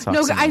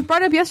 No. I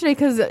brought it up yesterday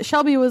because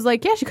Shelby was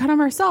like, "Yeah, she cut them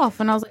herself,"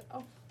 and I was like,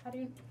 "Oh, how do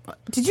you?"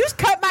 Did you just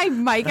cut my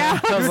mic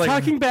out? You're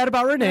talking bad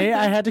about Renee.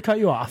 I had to cut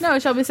you off. No,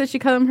 Shelby said she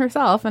cut them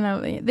herself,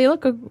 and they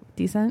look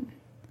decent.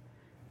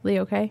 Lee,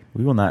 okay?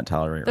 We will not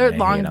tolerate They're Renee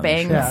long hate on the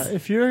bangs. show. Yeah,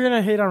 if you're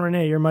gonna hate on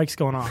Renee, your mic's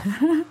going off.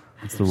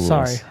 It's the rules.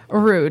 Sorry.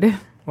 Rude.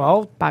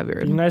 Well, Bobby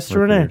Rude. be nice to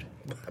Rick Renee.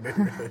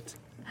 Rude.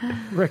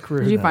 Rick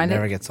Rude. Did you It find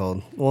never it? gets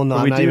old. Well, no,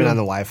 But I'm we not even do- on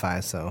the Wi-Fi,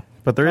 so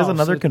But there is Oh,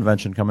 another so-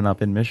 convention coming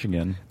up in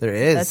Michigan, there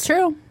is. That's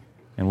true.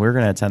 and we're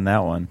going to attend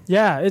that one.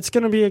 Yeah, it's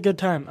gonna be a good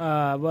time.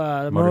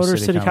 Motor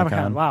City Comic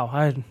Comic-Con. Con. Wow,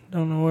 I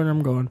don't know where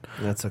I'm going.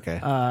 That's okay.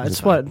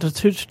 It's what,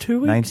 2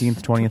 weeks?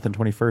 19th, 20th, and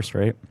 21st,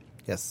 right?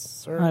 yes,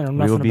 sir. I don't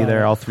know. We will be nothing there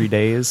about all 3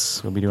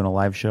 days. We'll be doing a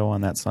live show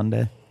on that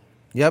Sunday.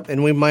 Yep,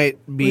 and we might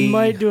it. be We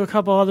might do a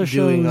couple other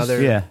doing shows,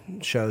 other Yeah.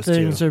 shows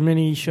things too. or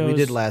mini shows. We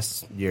did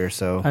last year,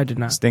 so I did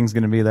not. Sting's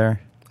going to be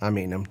there. I'm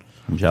meeting him.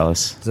 I'm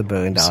jealous. It's $1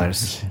 billion.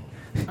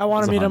 I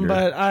want It's to meet him, 100.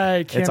 but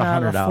I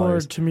cannot $100.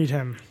 afford to meet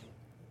him.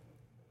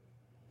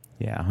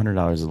 Yeah,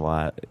 $100 is a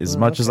lot. As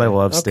much as I okay.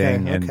 love Okay,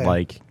 Sting and okay.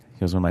 like he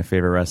was one of my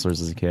favorite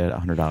wrestlers as a kid,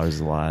 $100 is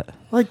a lot.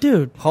 Like,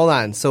 dude, Hold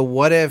on. So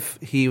what if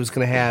he was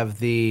going to have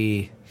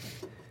the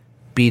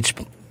beach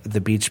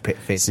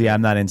face? See,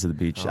 I'm not into the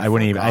beach. I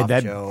wouldn't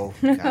even. Joe.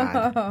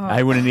 God.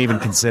 I wouldn't even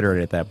consider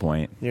it at that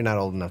point. You're not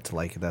old enough to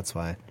like it. That's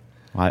why.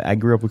 I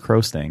grew up with Crow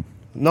Sting,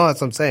 No,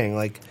 that's what I'm saying.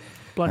 Like,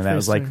 blackface. and that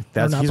was like thing.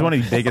 that's Or not he's one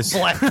of the biggest.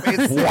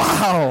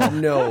 Wow.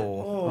 no.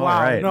 All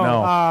right,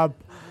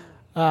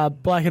 no.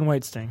 Black and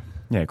white Sting.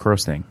 Yeah, Crow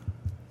Sting.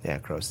 Yeah,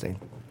 Crow Sting.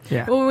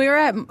 Yeah. When we were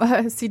at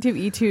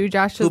C2E2,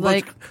 Josh was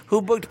like,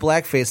 Who booked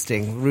Blackface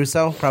Sting?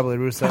 Russo? Probably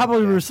Russo.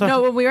 Probably Yeah. Russo.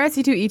 no, when we were at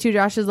C2E2,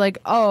 Josh was like,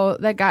 oh,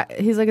 that guy,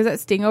 he's like, is that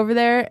Sting over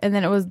there? And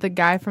then it was the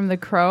guy from the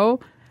Crow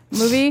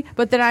movie.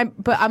 But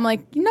I'm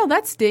like, no,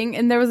 that's Sting.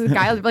 And there was a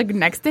guy like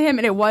next to him,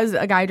 and it was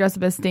a guy dressed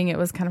up as Sting. It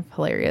was kind of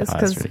hilarious Oh,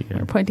 that's because pretty good.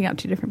 we're pointing out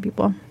two different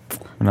people.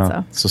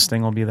 No, so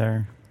Sting will be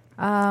there.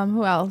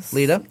 Who else?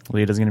 Lita?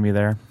 Lita's gonna be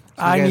there.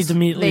 I you need guys- to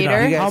meet Later?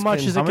 Lita. You How guys much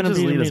can- is it How going much to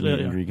is be to Lita's meet meet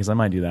and Lita? greet? Because I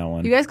might do that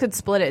one. You guys could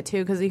split it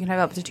too because you can have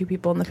up to two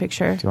people in the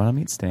picture. Do you want to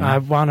meet Sting? I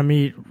want to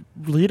meet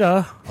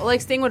Lita, Well,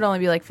 like Sting would only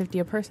be like 50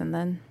 a person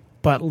then.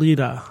 but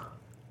Lita.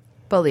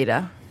 But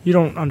Lita. You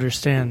don't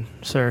understand,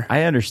 sir.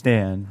 I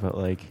understand, but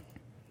like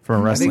from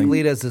a I think wrestling,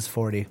 Lita's is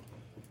 40.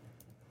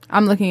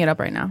 I'm looking it up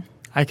right now.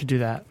 I could do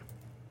that.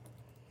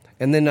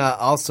 And then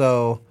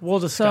also, We'll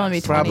discuss. So let me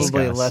tell you.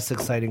 probably Discuss. less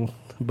exciting,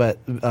 but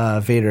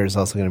Vader is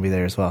also going to be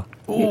there as well.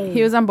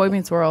 He was on Boy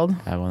Meets World.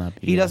 I will not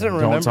be. He doesn't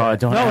remember.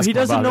 Don't No, ask he him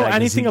doesn't about know that 'cause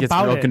anything he gets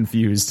about real it.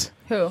 confused.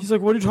 Who? He's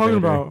like, what are you talking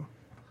Vader. about?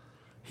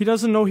 He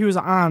doesn't know he was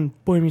on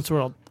Boy Meets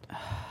World.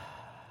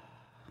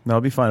 No,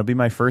 it'll be fun. It'll be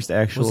my first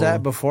actual. Was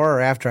that before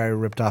or after I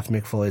ripped off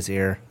Mick Foley's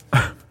ear?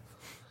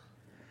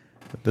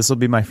 This will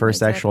be my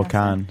first Right, actual Sarah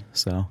con,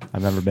 so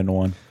I've never been to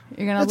one.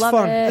 You're going to It's love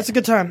fun. it. It's a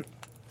good time.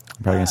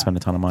 I'm probably gonna spend a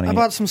ton of money. I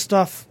bought some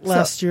stuff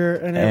last year,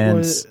 and it and-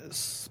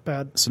 was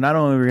bad. So not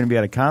only are we going to be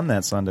at a con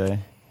that Sunday,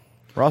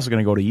 we're also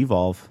going to go to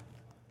Evolve.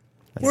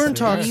 We're in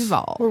talks.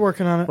 Evolve. We're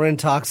working on it. We're in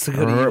talks to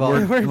go to We're,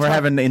 Evolve we're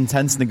having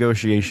intense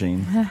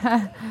negotiation.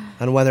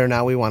 on whether or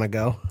not we want to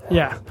go.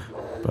 Yeah.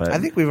 But I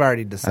think we've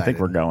already decided. I think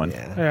we're going.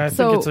 Yeah, I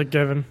So- think it's a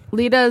given.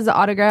 Lita's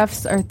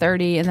autographs are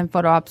 30, and then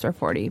photo ops are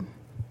 40.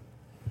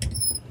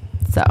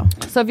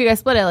 So if you guys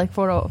split it, like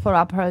photo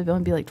op probably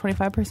only be like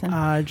 25%.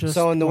 I just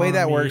So in the way wanna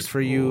that meet works for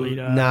you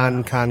Lita.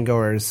 non-con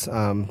goers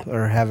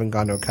or haven't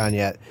gone to a con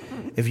yet,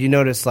 if you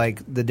notice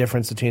like the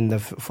difference between the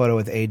photo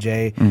with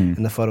AJ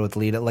and the photo with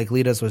Lita, like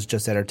Lita's was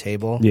just at her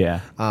table. Yeah.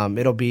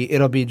 It'll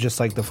be just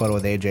like the photo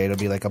with AJ. It'll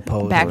be like a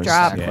pose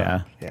Backdrop.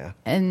 Yeah. Yeah.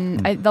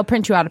 And they'll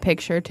print you out a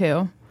picture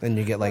too. And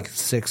you get like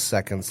 6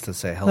 seconds to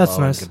say hello That's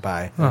and nice.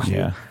 goodbye. Oh.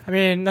 Yeah. I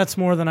mean, that's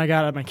more than I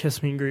got at my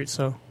Kiss Meet and Greet.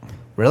 So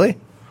Really?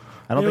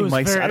 I don't It think was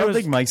Mike's. very- I don't it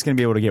think was- Mike's gonna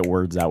be able to get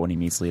words out when he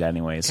meets Lita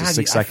anyway. So God,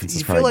 6 seconds is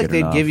you probably feel like good they'd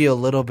enough. give you a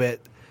little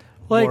bit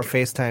like more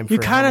FaceTime. For you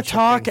kind how of much you're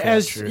paying talk for that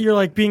as shirt. you're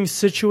like being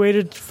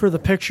situated for the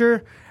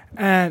picture,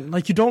 and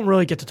like you don't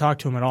really get to talk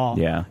to him at all.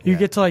 Yeah. You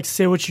get to like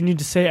say what you need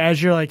to say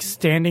as you're like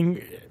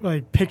standing,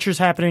 like pictures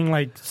happening.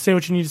 Like say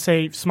what you need to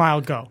say. Smile,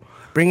 go.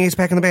 Bring Ace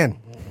back in the band.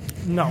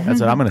 No,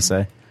 That's what I'm gonna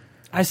say.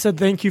 I said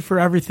thank you for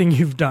everything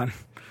you've done.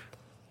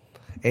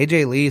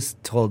 AJ Lee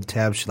told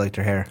Tab she liked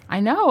her hair.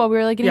 I know. We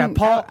were like, Yeah, getting,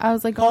 Paul. I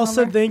was like, Paul going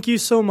said over. thank you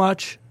so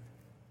much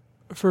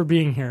for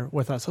being here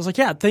with us. I was like,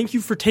 yeah, thank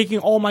you for taking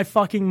all my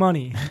fucking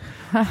money.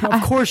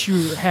 Of course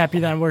you're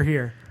happy that we're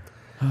here.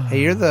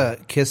 Hey, you're the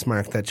Kiss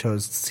mark that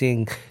chose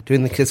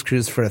doing the Kiss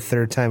Cruise for a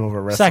third time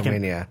over WrestleMania.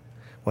 Second.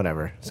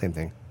 Whatever, same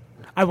thing.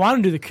 I want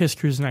to do the Kiss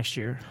Cruise next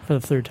year for the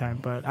third time,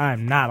 but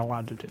I'm not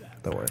allowed to do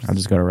that. The worst. I'll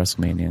just go to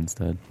WrestleMania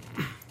instead.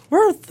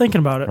 We're thinking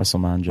about it.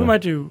 WrestleMania. We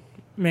might do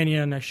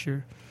Mania next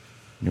year.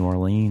 New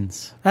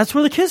Orleans. That's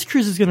where the Kiss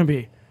Cruise is going to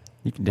be.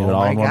 You can do Oh it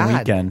all my in one God.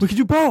 weekend. We could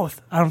do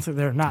both. I don't think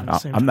they're not in the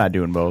same I'm time. not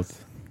doing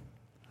both.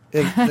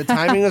 If the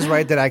timing was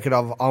right, that I could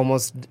have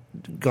almost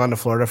gone to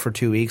Florida for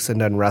 2 weeks and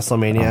done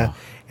WrestleMania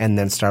and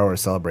then Star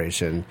Wars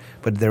Celebration.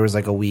 But there was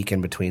like a week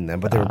in between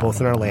them. But they were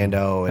both in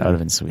Orlando. That would have And,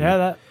 been sweet.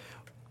 Yeah,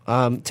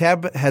 that.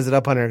 Tab has it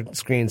up on her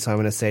screen, so I'm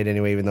going to say it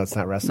anyway, even though it's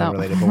not wrestling No.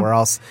 related.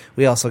 But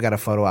we also got a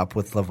photo op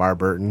with LeVar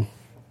Burton,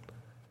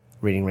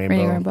 Reading Rainbow.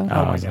 Reading Rainbow.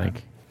 I was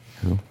like,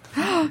 who?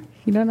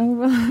 You don't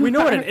know? We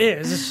know what it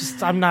is. It's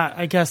just I'm not.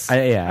 I guess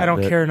yeah, I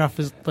don't but- care enough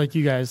as like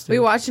you guys do. We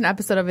watched an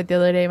episode of it the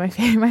other day. My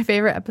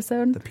favorite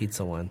episode. The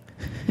pizza one.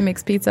 He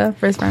makes pizza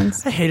for his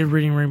friends. I hated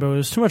Reading Rainbow.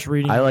 There's too much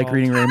reading. I like involved.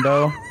 Reading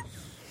Rainbow.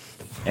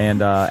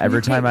 And every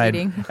hate time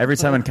reading. every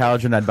time in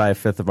college when I'd buy a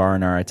fifth of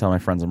R&R, I tell my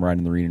friends I'm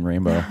riding the Reading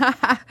Rainbow.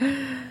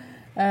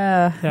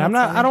 Yeah, I'm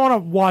not. I don't want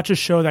to watch a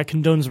show that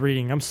condones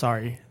reading. I'm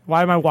sorry.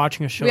 Why am I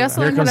watching a show? We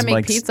also Here learned how to comes make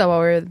Mike's- pizza while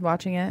we were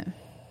watching it.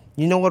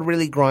 You know what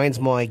really grinds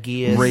my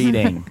gears?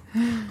 Rating.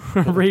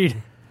 read?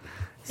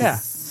 Yeah.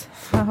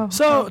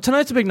 So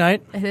tonight's a big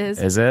night. It is.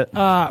 Is it?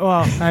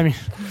 Well, I mean,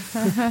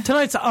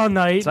 tonight's a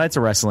night. Tonight's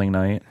a wrestling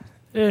night.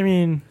 I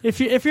mean, if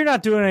you're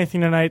not doing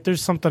anything tonight,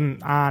 there's something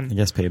I on.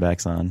 guess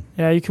Payback's on.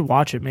 Yeah, you could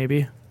watch it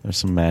maybe. There's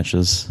some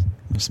matches.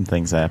 There's some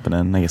things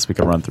happening. I guess we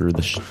can run through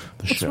the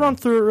Let's show. run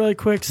through it really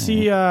quick.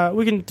 See,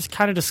 we can just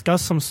kind of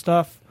discuss some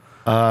stuff.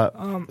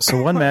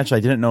 So one match I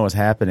didn't know was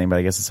happening, but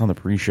I guess it's on the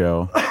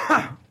pre-show.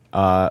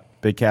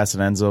 Big Cass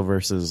and Enzo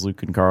versus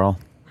Luke and Carl.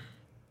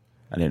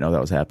 I didn't know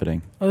that was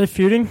happening. Are they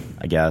feuding?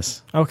 I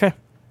guess. Okay.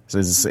 So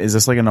is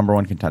this like a number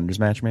one contenders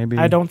match? Maybe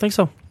I don't think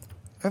so.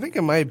 I think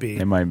it might be.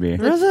 It might be. It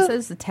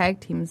says the tag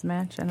teams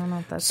match. I don't know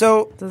if that's.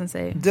 So it doesn't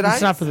say.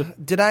 It's not for the-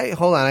 Did I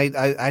hold on?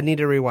 I need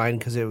to rewind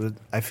because it was.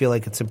 I feel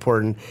like it's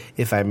important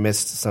if I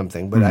missed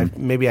something, but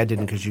maybe I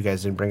didn't because you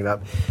guys didn't bring it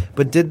up.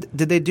 But did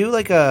they do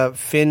like a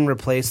Finn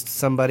replaced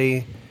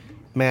somebody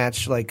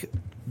match, like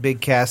Big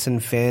Cass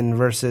and Finn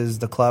versus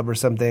the Club or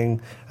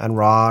something on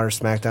Raw or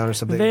SmackDown or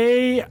something?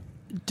 They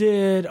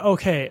did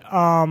okay.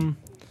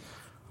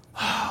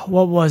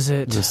 What was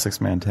it? It was a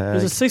 6-man It tag,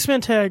 was a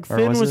 6-man tag. Or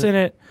Finn was was it? in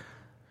it.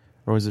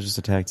 or was it just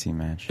a tag team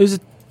match? It was a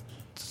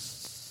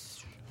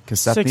Because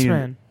Seth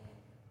 6-man.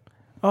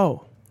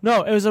 Oh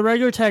no, it was a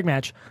regular tag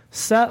match.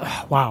 Seth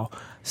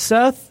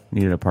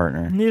needed a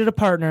partner. needed a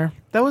partner.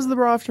 That was the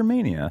Raw after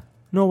Mania.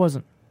 No, it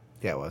wasn't.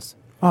 Yeah, it was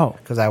Oh,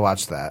 because I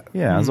watched that.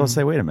 Yeah, I was about to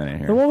say, wait a minute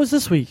then here. what was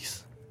this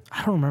week's?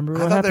 I don't remember.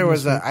 What I thought happened there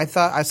was this a. week. I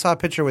thought I saw a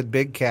picture with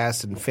Big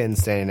Cass and Finn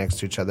standing next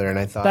to each other, and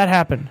I thought that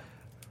happened.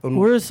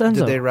 Where's Enzo?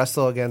 Did they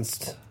wrestle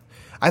against?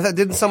 I thought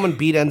didn't someone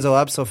beat Enzo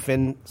up so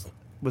Finn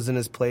was in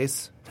his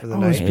place for the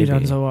Always night? beat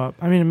Maybe. Enzo up.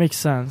 I mean, it makes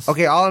sense.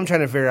 Okay, all I'm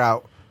trying to figure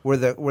out were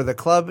the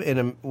club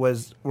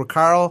were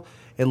Carl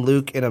and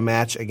Luke in a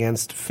match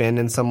against Finn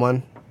and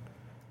someone,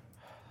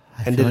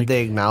 and feel did like-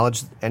 they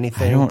acknowledge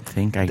anything? I don't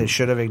think they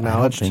should have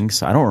acknowledged. I don't think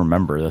so. I don't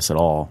remember this at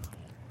all.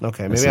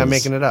 Okay, This maybe I'm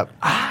is- making it up.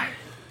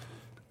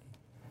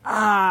 It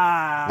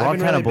all been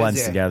kind really of blends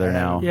busy. together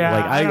now. Yeah,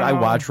 like I don't I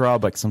know. watch Raw,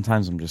 but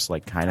sometimes I'm just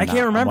like kind of. I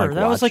can't remember.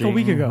 That was like a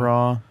week ago.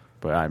 Raw,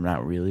 but I'm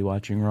not really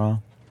watching Raw.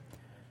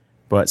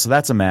 But so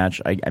that's a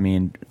match. I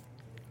mean,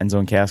 Enzo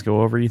and Cass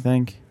go over. You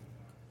think?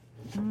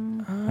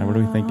 What are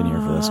we thinking here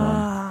for this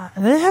one?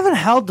 They haven't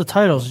held the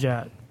titles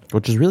yet.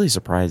 Which is really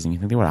surprising. You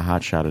think they would have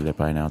hot shotted it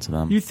by now to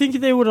them? You think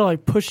they would have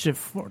like pushed it,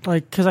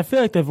 because I feel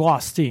like they've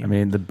lost steam. I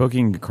mean, the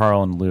booking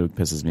Carl and Luke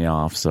pisses me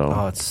off. So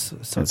Oh, it's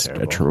so it's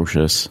terrible.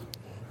 atrocious.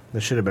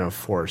 There should have been a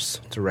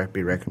force to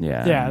be reckoned.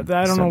 Yeah.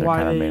 I don't know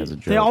why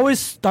they always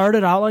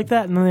started out like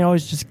that, and then they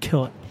always just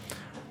kill it.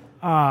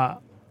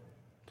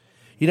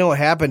 You know what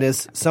happened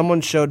is someone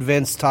showed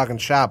Vince talking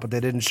shop, but they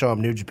didn't show him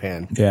New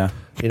Japan. Yeah.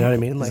 You know what I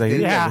mean? Like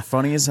they're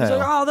funny as hell. It's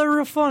like, oh, they're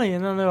real funny.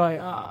 And then they're like,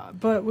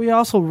 but we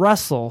also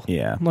wrestle.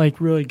 Yeah.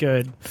 Like, really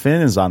good.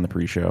 Finn is on the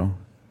pre-show.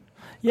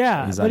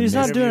 Yeah, but he's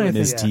not doing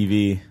anything. Miz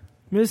TV.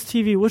 Miz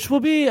TV, which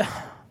will be... I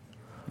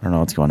don't know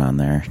what's going on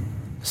there.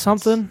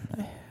 Something.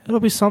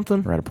 It'll be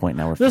something. We're at a point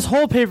now where... This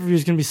whole pay-per-view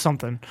is going to be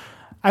something.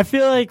 I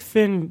feel like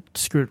Finn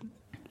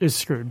is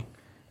screwed.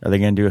 Are they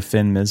going to do a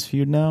Finn-Miz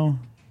feud now?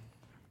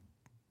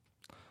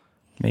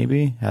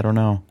 Maybe? I don't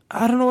know.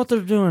 I don't know what they're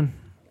doing.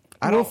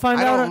 We'll find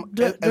out.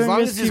 As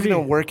long as he's going to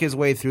work his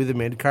way through the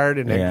mid card,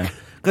 and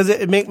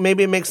because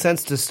maybe it makes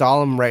sense to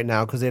stall him right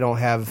now because they don't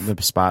have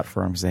the spot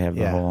for him because they have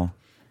the whole.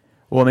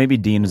 Well, maybe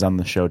Dean is on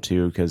the show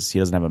too because he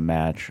doesn't have a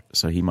match,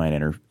 so he might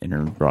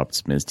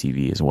interrupt Miz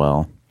TV as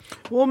well.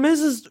 Well,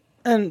 Miz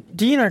and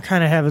Dean are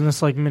kind of having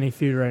this like mini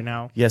feud right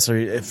now. Yeah,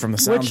 so from the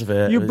sounds of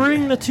it, you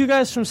bring the two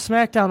guys from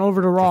SmackDown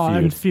over to Raw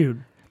and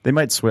feud. They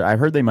might switch. I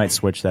heard they might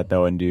switch that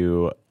though and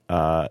do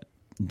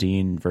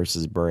Dean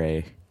versus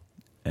Bray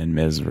and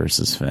Miz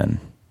versus Finn.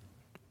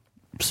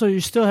 So you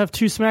still have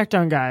two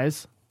SmackDown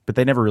guys. But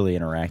they never really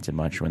interacted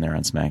much when they're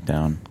on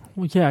SmackDown.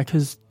 Well, yeah,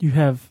 because you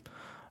have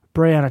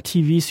Bray on a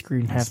TV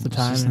screen half the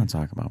time. Let's not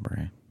talk about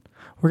Bray.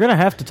 We're going to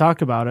have to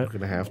talk about it. We're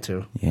going to have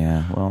to.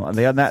 Yeah, well,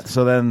 they had that.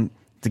 So then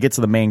to get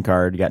to the main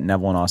card, you got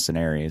Neville and Austin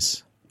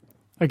Aries.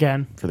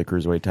 Again. For the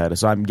Cruiserweight title.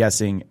 So I'm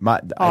guessing...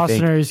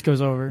 Austin Aries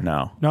goes over.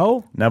 No.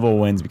 No? Neville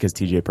wins because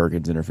TJ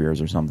Perkins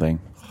interferes or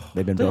something.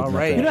 They've been building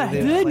right.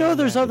 Do they know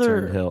there's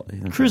other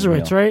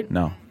Cruiserweights, right?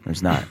 No,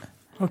 there's not.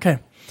 Okay.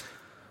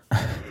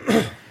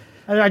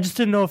 I just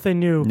didn't know if they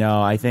knew.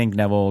 No, I think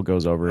Neville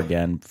goes over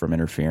again from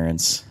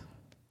interference.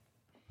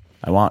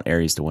 I want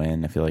Aries to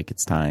win. I feel like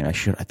it's time. I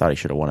thought he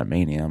should have won at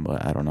Mania,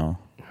 but I don't know.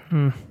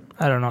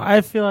 I don't know. I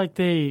feel like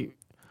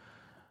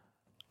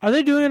are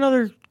they doing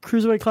another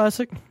Cruiserweight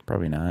Classic?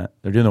 Probably not.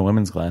 They're doing the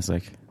Women's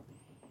Classic.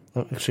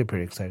 I'm actually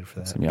pretty excited for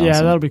that. Yeah,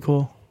 awesome. That'll be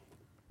cool.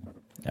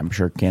 I'm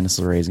sure Candice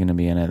LeRae is going to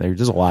be in it. There's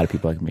just a lot of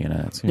people that can be in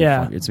it. It's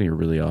going to be a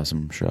really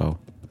awesome show.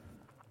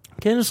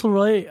 Candice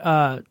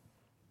LeRae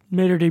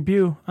made her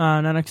debut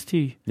on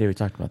NXT. Yeah, we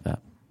talked about that.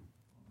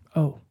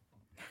 Oh.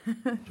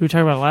 Did we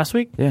talk about it last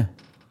week? Yeah.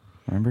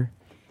 Remember?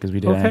 Because we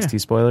did NXT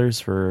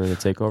spoilers for the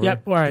TakeOver.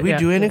 Yep. All right. Did we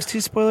do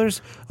NXT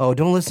spoilers? Oh,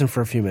 don't listen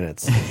for a few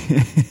minutes.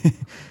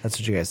 That's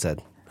what you guys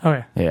said.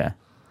 Okay. Yeah.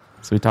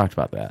 So we talked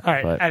about that. All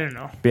right. I don't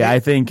know. But yeah, I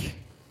think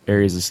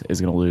Aries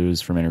is going to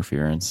lose from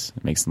interference.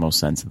 It makes the most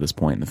sense at this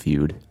point in the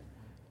feud.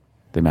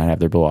 They might have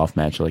their blow-off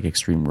match like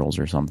Extreme Rules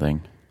or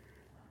something.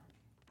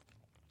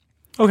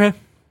 Okay.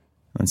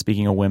 And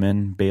speaking of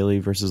women, Bayley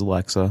versus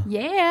Alexa.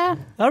 Yeah.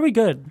 That'll be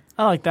good.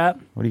 I like that.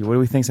 What do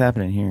we think's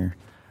happening here?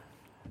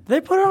 They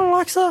put on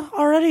Alexa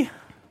already?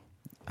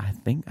 I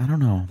don't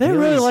know. They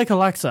really like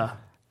Alexa.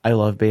 I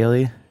love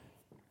Bayley.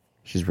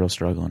 She's real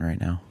struggling right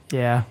now.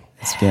 Yeah.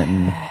 It's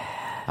getting...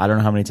 I don't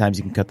know how many times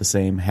you can cut the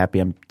same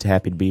I'm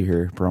happy to be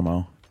here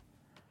promo.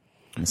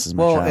 This is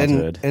my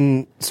childhood.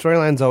 And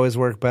storylines always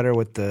work better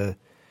with the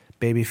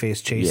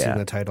babyface chasing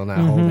the title, not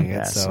holding it.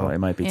 Yeah, so it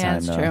might be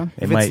time. That's true.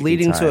 If it's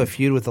leading to a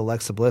feud with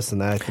Alexa Bliss,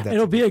 then I think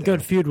it'll be a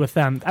good feud with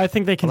them. I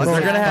think they can.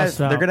 They're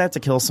gonna have to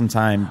kill some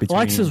time between.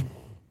 Alexa's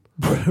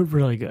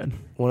really good.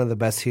 One of the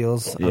best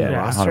heels on the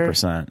roster.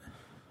 100%.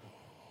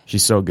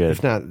 She's so good.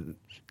 If not,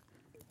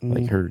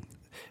 like her.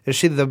 Is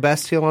she the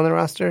best heel on the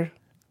roster?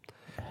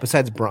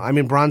 Besides Braun. I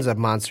mean, Braun's a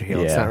monster heel.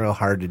 Yeah. It's not real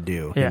hard to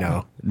do, you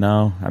know?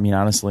 No, I mean,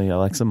 honestly,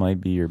 Alexa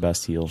might be your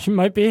best heel. She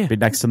might be.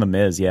 Next to The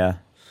Miz, yeah.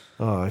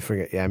 Oh, I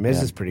forget. Yeah,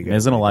 Miz is pretty good.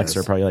 Miz and Alexa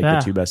are probably like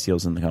the two best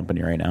heels in the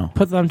company right now.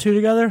 Put them two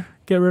together,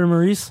 get rid of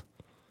Maurice.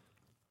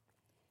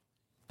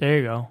 There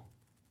you go.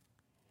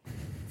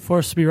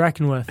 Force to be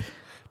reckoned with.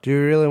 Do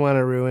you really want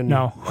to ruin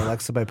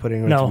Alexa by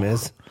putting her to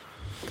Miz?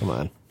 Come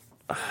on.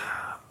 But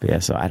yeah,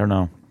 so I don't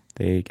know.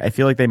 I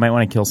feel like they might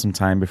want to kill some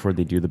time before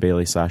they do the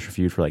Bayley-Sasha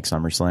feud for like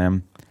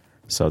SummerSlam.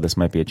 So this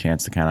might be a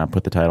chance to kind of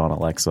put the title on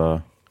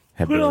Alexa.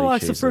 Have put Bayley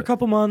Alexa for a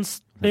couple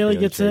months. Bayley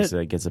gets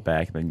it. Gets it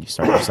back. Then you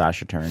start your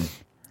Sasha turn.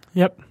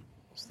 Yep.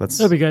 So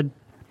that'll be good.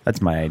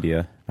 That's my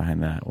idea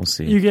behind that. We'll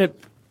see.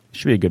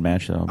 Should be a good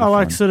match though.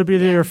 Alexa to be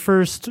their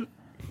first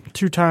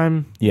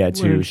two-time. Yeah,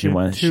 two.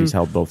 She's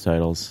held both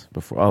titles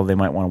before. Oh, they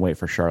might want to wait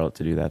for Charlotte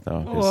to do that though,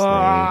 because they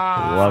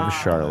love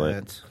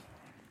Charlotte.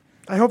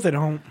 I hope they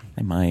don't.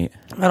 They might.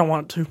 I don't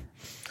want to.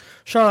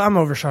 Charlotte, I'm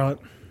over Charlotte.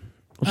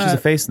 Well, she's a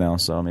face now,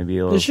 so maybe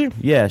it'll... Is she?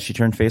 Yeah, she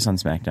turned face on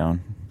SmackDown.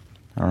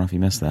 I don't know if you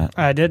missed that.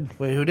 I did.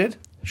 Wait, who did?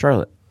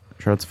 Charlotte.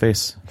 Charlotte's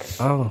face.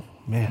 Oh,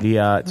 man.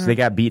 So they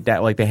got beat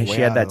that...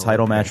 She had that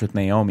title match with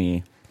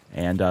Naomi,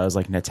 and it was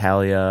like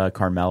Natalia,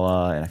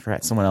 Carmella, and I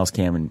forgot someone else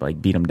came and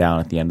like beat them down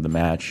at the end of the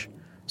match.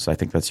 So I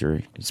think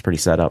it's pretty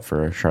set up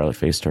for a Charlotte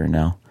face turn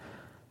now.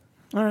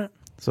 All right.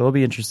 So it'll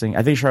be interesting.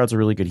 I think Charlotte's a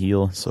really good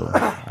heel, so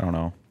I don't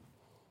know.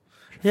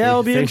 Yeah,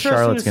 it'll be interesting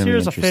Charlotte's to see her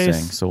as a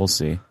face. So we'll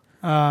see.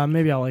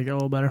 Maybe I'll like it a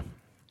little better.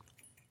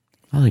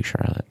 I like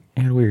Charlotte.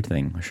 I got a weird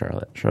thing with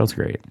Charlotte. Charlotte's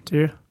great. Do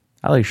you?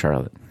 I like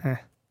Charlotte. Eh.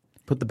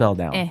 Put the bell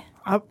down.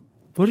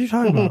 What are you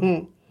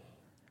talking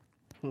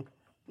about?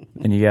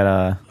 And you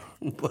got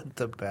Put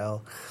the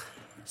bell.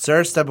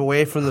 Sir, step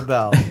away from the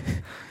bell.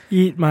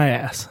 Eat my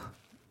ass.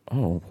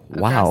 Oh,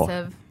 wow.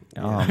 Aggressive.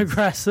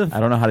 Aggressive. I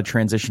don't know how to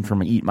transition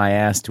from eat my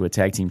ass to a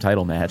tag team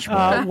title match.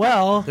 But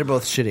Well, They're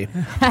both shitty.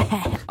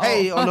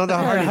 Hey, oh no, the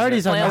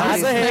Hardy's on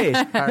Playoffs. the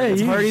hey,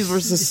 Hey, Hardy's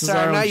versus Sorry,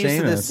 I'm Cesaro not and used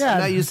to this. Sheamus. Yeah. I'm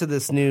not used to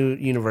this new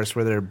universe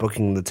where they're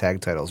booking the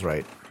tag titles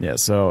right. Yeah,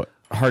 so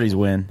Hardy's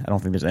win. I don't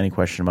think there's any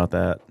question about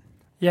that.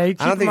 Yeah, you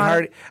keep I don't think him on-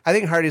 Hardy. I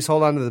think Hardy's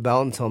hold on to the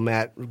belt until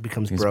Matt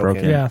becomes He's broken.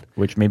 broken. Yeah.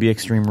 Which maybe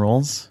Extreme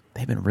Rules.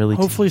 They've been really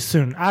Hopefully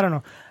soon. I don't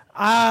know.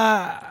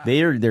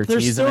 they're They're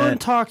teasing still it. in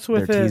talks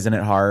with They're it. teasing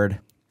it hard.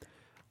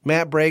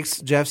 Matt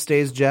breaks. Jeff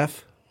stays.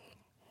 Jeff.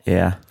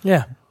 Yeah.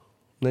 Yeah.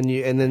 Then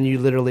you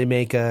literally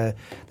make a.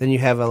 Then you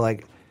have a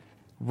like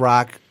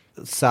rock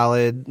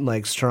solid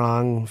like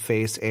strong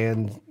face,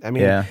 and I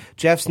mean Yeah.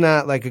 Jeff's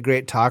not like a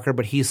great talker,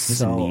 but he's He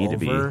doesn't so need to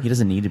be. over. He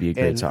doesn't need to be a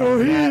great and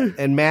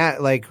talker.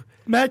 Matt like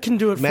Matt can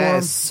do it for Matt him.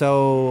 is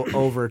so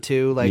over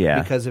too, like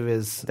Yeah. because of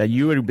his. That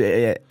you would be,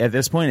 at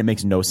this point, it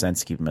makes no sense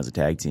to keep them as a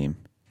tag team.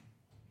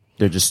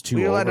 They're just too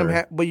You over. let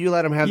him but you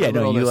let him have Yeah, the no,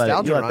 little you let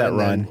nostalgia that and run.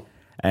 then-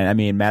 And I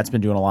mean, Matt's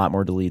been doing a lot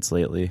more deletes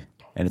lately,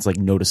 and it's like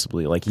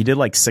noticeably. Like he did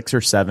like 6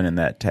 or 7 in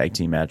that tag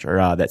team match or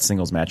that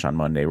singles match on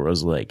Monday, where it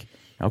was like,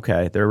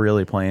 okay, they're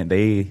really playing.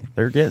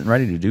 They're getting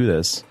ready to do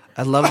this.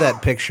 I love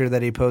that picture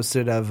that he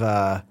posted of.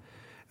 It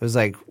was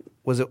like,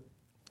 was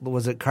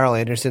it Carl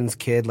Anderson's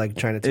kid like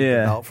trying to take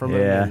the belt from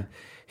him? yeah. And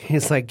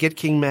he's like, get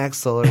King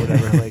Maxwell or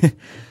whatever. Like,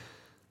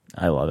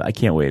 I love it. I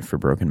can't wait for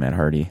Broken Matt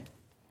Hardy.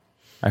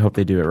 I hope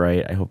they do it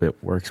right. I hope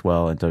it works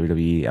well in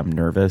WWE. I'm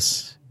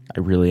nervous. I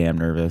really am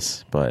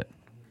nervous, but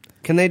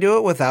can they do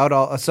it without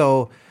all?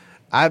 So,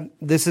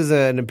 this is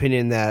an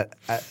opinion that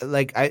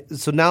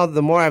So now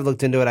the more I've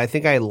looked into it, I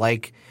think I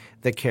like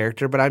the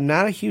character, but I'm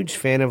not a huge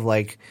fan of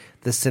like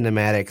the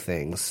cinematic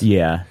things.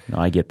 yeah, no,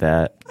 I get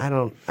that. I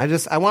want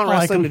like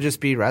wrestling him. to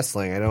just be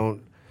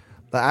wrestling.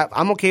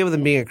 I'm okay with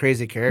him being a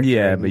crazy character.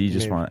 Yeah, and but you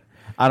just maybe- want.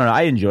 I don't know.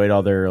 I enjoyed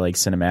all their like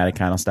cinematic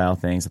kind of style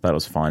things. I thought it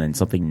was fun and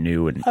something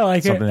new and I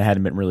like something it. that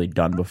hadn't been really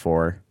done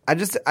before. I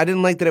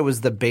didn't like that it was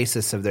the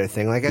basis of their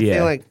thing. Like I Yeah.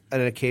 feel like an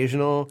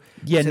occasional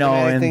Yeah, no,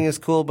 cinematic and- thing is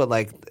cool, but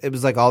like it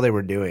was like all they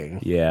were doing.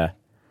 Yeah.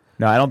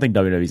 No, I don't think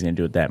WWE's going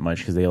to do it that much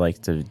because they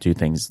like to do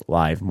things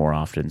live more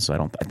often.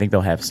 So I think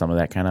they'll have some of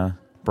that kind of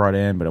brought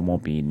in, but it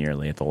won't be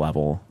nearly at the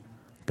level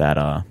that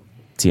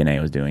TNA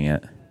was doing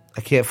it. I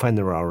can't find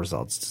the raw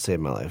results to save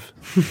my life.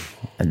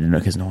 I didn't know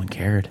because no one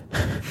cared.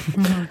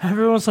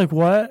 Everyone's like,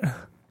 what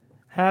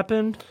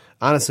happened?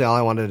 Honestly, all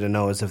I wanted to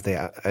know is if they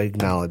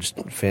acknowledged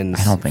Finn's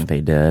I don't think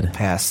they did.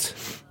 past.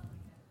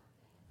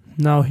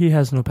 No, he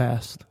has no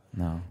past.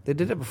 No. They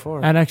did it before.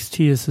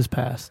 NXT is his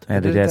past. Yeah,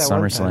 they did did it at that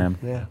one time.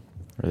 SummerSlam. Yeah.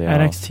 Where they all,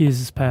 NXT is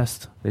his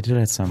past. they did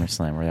it at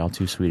SummerSlam where they all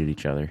too sweet at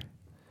each other.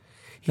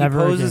 He Never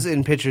poses again.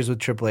 in pictures with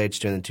Triple H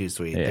during the 2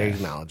 Sweet. Yeah. They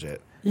acknowledge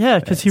it. Yeah,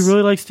 because he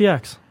really likes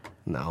DX.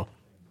 No.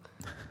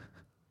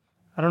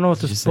 I don't know what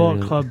Did you this say Bullet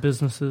really? Club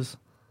business is.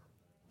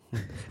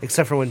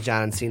 Except for when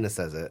John Cena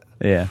says it.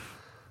 Yeah.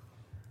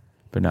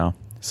 But no.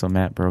 So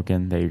Matt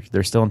Broken,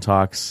 they're still in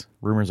talks.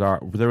 There was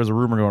a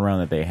rumor going around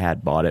that they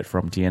had bought it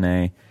from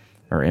TNA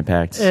or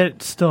Impact.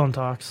 It's still in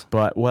talks.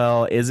 But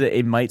well,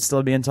 it might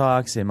still be in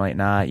talks. It might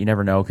not. You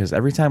never know because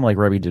every time like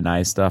Rebby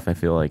denies stuff, I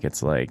feel like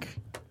it's like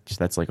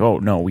that's like, oh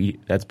no,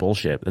 that's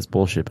bullshit. That's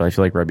bullshit. But I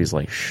feel like Rebby's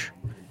like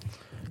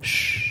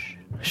shh.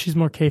 She's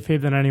more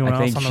kayfabe than anyone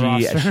I else think on the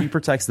roster. she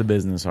protects the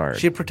business hard.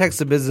 She protects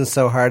the business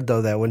so hard,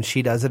 though, that when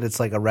she does it, it's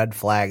like a red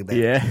flag. That,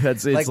 Yeah,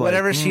 it's like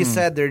whatever she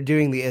said, they're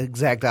doing the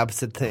exact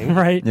opposite thing.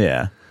 Right?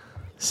 Yeah.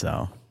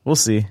 So we'll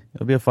see.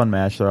 It'll be a fun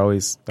match. The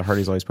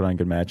Hardys always put on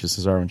good matches.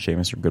 Cesaro and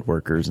Sheamus are good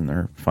workers and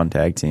they're a fun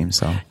tag team.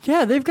 So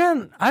Yeah,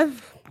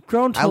 I've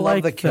grown to I love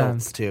like the them.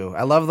 kilts, too.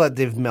 I love that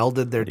they've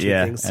melded their two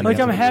Yeah, things and Like,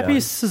 together. I'm happy Yeah.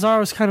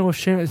 Cesaro's kind of with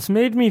Sheamus. It's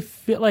made me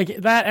feel like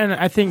that, and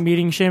I think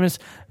meeting Sheamus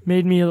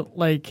made me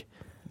like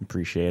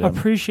appreciate him.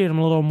 appreciate him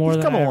a little more. He's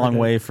than come I a ever long did.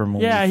 way from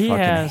when Yeah, we he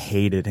fucking has.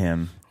 hated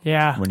him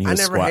Yeah, when he I was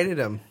never hated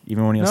him.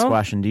 even when he was No?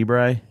 squashing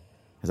D-Bry.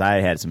 Because I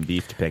had some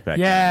beef to pick back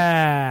then.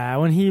 yeah.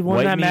 When he won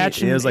White that meat,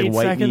 match in it was like 8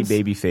 white seconds.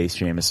 meat babyface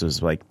Sheamus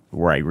was like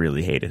where I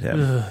really hated him.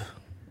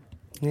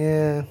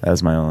 Yeah. That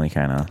was my only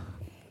kind of.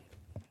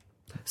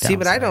 See,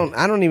 but I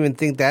don't even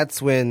think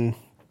that's when.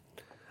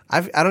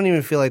 I don't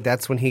even feel like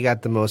that's when he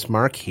got the most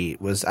mark heat.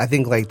 Was I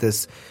think like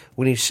this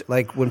when he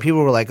when people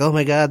were like, "Oh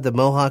my god, the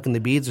mohawk and the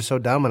beads are so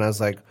dumb," and I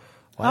was like,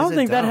 Why I is don't it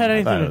think that dumb? had I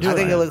anything thought to it do was I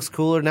think with it it. looks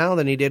cooler now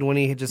than he did when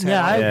he just had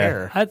Yeah, long I,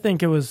 hair. I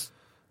think it was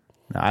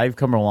I've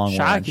come a long way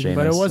on shocking, Sheamus.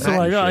 but it wasn't I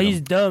like, oh, appreciate he's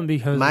him. dumb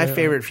because My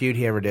favorite feud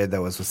he ever did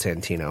though was with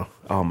Santino,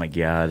 Oh my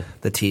god,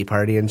 the Tea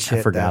Party and shit.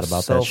 I forgot was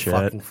about so that shit.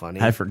 Fucking funny.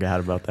 I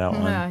forgot about that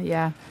one.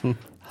 Yeah.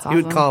 He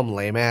would call him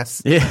lame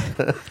ass.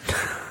 Yeah.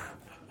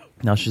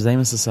 Now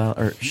Shazamus is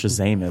or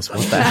Shazamus. What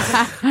the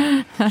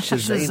heck?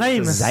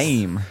 Shazam.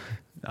 Shazam.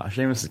 Oh,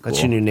 Sheamus is cool.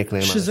 That's your new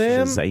nickname.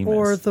 Shazam Shazamus.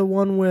 or the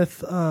one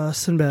with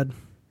Sinbad.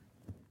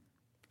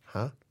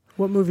 Huh?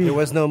 What movie? There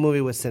was no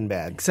movie with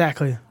Sinbad.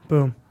 Exactly.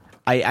 Boom.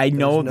 I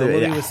know no movie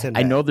with that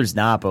Sinbad. I know there's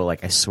not, but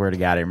like I swear to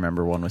God, I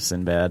remember one with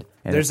Sinbad.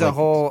 And There's it's a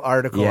whole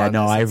article. Yeah, on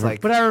no, this. I It's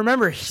like But I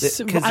remember.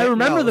 Kazam- I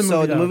remember no, the movie.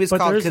 So the though, movie's but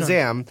called there is no-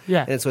 Kazam.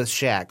 Yeah. And it's with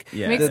Shaq.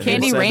 Yeah. Makes The-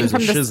 candy said rain there's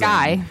from a the Shazam.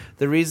 sky.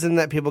 The reason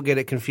that people get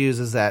it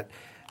confused is that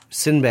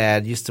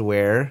Sinbad used to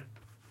wear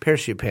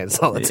parachute pants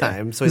all the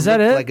time, so he Is that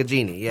looked it? like a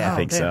genie. Yeah, I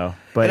think damn. so.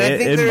 But and I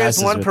think there is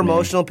messes one with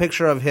promotional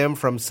picture of him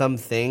from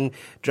something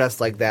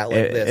dressed like that, like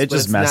me. this. It but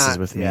just it's messes not-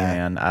 with me, yeah.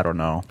 man. I don't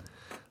know.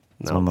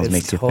 It's No, one of those it's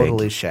makes you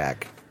totally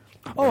think. Shaq.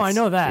 Oh, I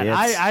know that.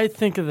 It's- I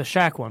think of the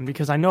Shaq one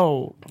because I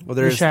know Well,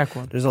 the there's Shaq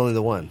one. There's only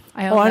the one.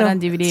 I Oh, own I that know. on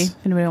DVD. If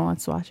anybody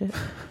wants to watch it.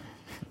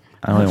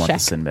 I only want the Shaq.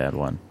 Sinbad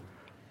one.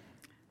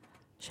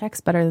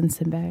 Shaq's better than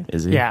Sinbad.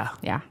 Is he? Yeah.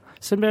 Yeah.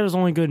 Sinbad was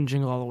only good in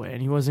Jingle All the Way,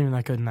 and he wasn't even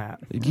that good in that.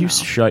 You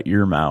shut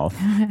your mouth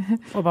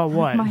About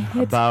what? My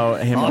hits.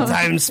 about him.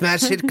 All-time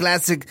smash hit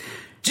classic,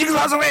 Jingle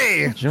All the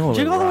Way. Jingle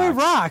All the Way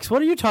rocks.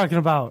 What are you talking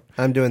about?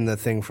 I'm doing the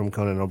thing from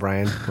Conan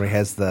O'Brien where he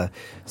has the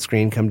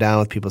screen come down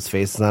with people's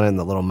faces on it and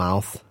the little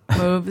mouth.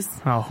 Moves.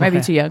 Oh, Might be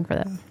okay. too young for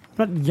that. I'm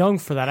not young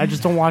for that. I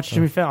just don't watch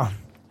Jimmy Fallon.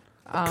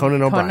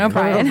 Conan O'Brien. Conan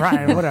O'Brien.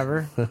 Brian,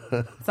 whatever.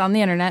 It's on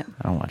the internet.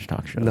 I don't watch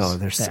talk shows.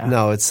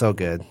 No, Yeah. it's so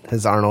good.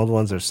 His Arnold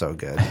ones are so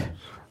good.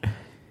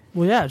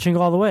 Well, yeah,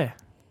 Jingle All the Way.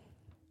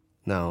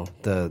 No,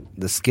 the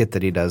skit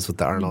that he does with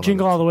the Arnold.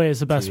 Jingle on All the Way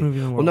is the best TV. movie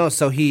in the Well, world. no,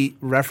 so he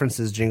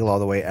references Jingle All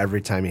the Way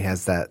every time he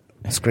has that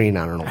screen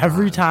on Arnold.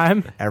 Every on.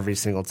 time, Every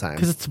single time.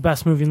 because it's the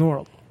best movie in the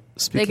world.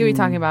 They could be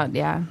talking about,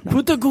 yeah.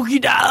 Put the cookie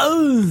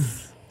down.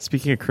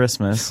 Speaking of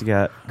Christmas, you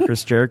got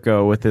Chris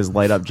Jericho with his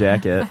light up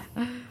jacket.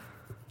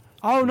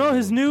 Oh no,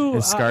 his new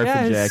His scarf yeah,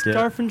 and his jacket.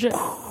 Scarf and jacket.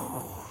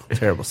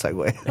 Terrible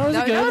segue. That was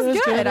That good.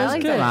 was good. I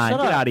like that. Come on, Shut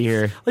get up. out of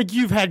here. Like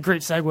you've had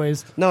great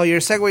segues. No, your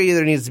segue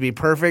either needs to be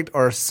perfect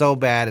or so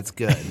bad it's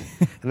good.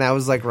 And that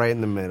was like right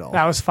in the middle.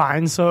 That was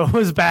fine, so it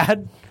was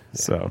bad.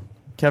 So,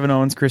 Kevin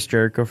Owens, Chris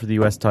Jericho for the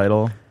U.S.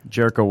 title.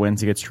 Jericho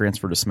wins. He gets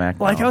transferred to SmackDown.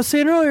 Like I was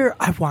saying earlier,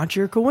 I want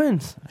Jericho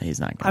wins. He's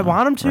not I going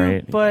want him to,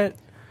 right? but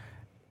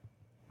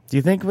Do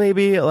you think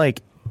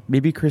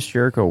maybe Chris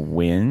Jericho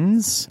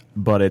wins,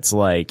 but it's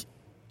like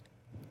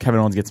Kevin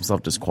Owens gets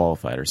himself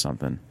disqualified or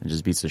something and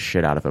just beats the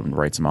shit out of him and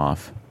writes him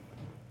off?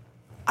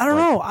 I don't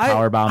know.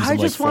 power bombs I him,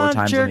 just like, 4 want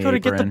times on Jericho the to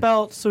get the apron.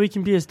 belt so he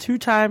can be his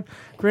 2-time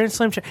Grand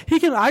Slam champ. He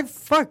can.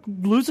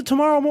 Lose it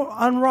tomorrow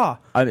on Raw.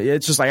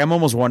 It's just like I'm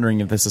almost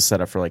wondering if this is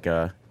set up for like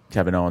a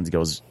Kevin Owens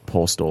goes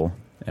postal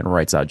and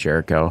writes out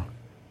Jericho.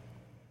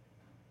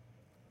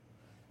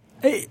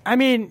 I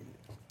mean,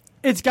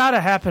 it's got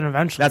to happen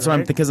eventually. That's what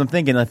right? I'm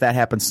thinking if that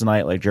happens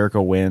tonight, like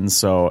Jericho wins,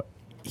 so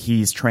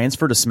he's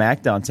transferred to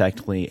SmackDown.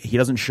 Technically, he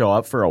doesn't show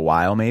up for a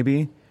while,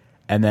 maybe,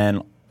 and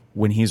then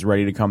when he's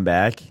ready to come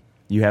back,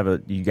 you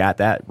got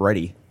that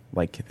ready.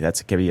 Like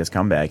that's could be his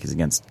comeback is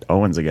against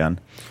Owens again.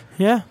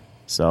 Yeah.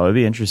 So it'd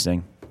be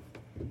interesting.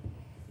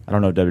 I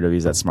don't know if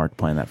WWE's that smart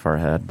playing that far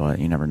ahead, but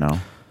you never know.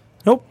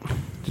 Nope.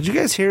 Did you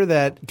guys hear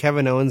that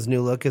Kevin Owens'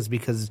 new look is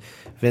because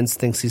Vince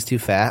thinks he's too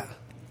fat?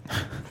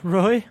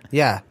 Really?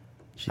 Yeah.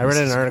 I read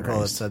an Jesus article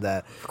Christ. that said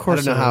that. Of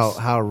course I don't know it is.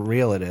 how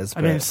real it is.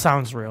 I mean, but- it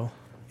sounds real.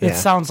 Yeah. It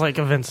sounds like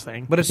a Vince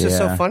thing. But it's just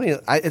so Yeah. funny.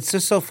 It's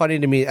just so funny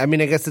to me. I mean,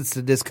 I guess it's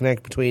the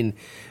disconnect between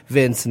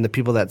Vince and the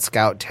people that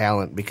scout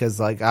talent because,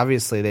 like,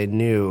 obviously they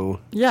knew.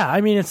 Yeah, I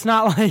mean, it's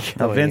not like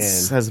Now, Going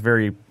Vince in. has a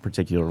very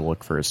particular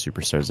look for his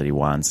superstars that he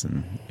wants,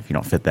 and if you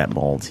don't fit that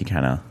mold, he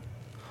kind of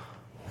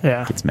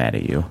yeah. gets mad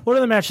at you. What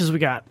are the matches we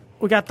got?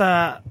 We got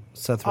the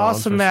Seth Rollins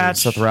awesome versus- match.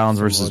 Seth Rollins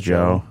versus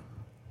Joe.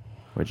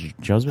 Which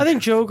Joe's? I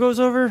think Joe goes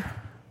over.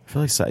 I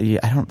feel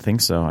like I don't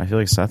think so. I feel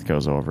like Seth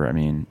goes over. I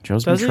mean,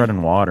 Joe's been Does he?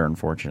 treading water,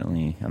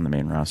 unfortunately, on the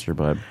main roster.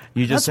 But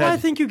you just That's why I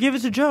think you give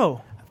it to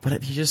Joe. But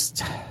if you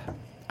just,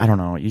 I don't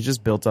know. You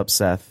just built up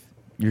Seth.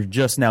 You're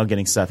just now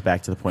getting Seth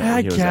back to the point where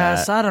I he was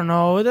guess. at. I don't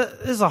know. This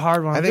is a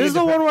hard one. I think This it is the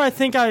dep- one where I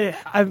think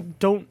I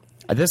don't.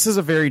 This is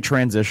a very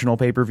transitional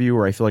pay-per-view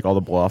where I feel like all the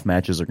blow-off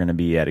matches are going to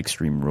be at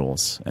Extreme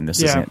Rules, and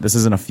this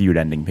isn't a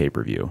feud-ending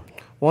pay-per-view.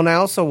 Well, and I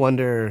also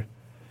wonder.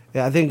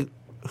 Yeah, I think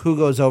who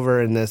goes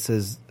over in this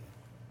is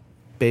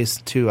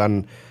based too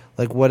on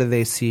like what do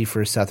they see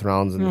for Seth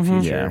Rollins in the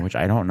future. Yeah, which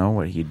I don't know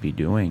what he'd be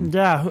doing.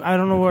 Yeah, I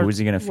don't know Like, what who's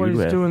he gonna what feud he's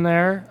with? doing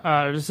there.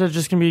 This is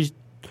just gonna be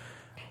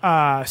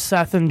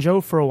Seth and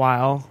Joe for a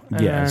while.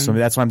 And Yeah, then- so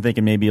that's why I'm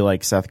thinking maybe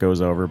like Seth goes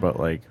over, but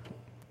like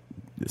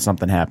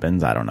something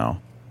happens. I don't know,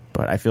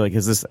 but I feel like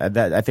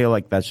I feel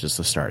like that's just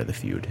the start of the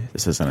feud.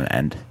 This isn't an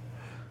end.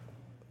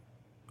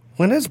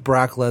 When is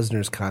Brock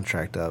Lesnar's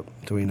contract up?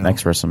 Do we know?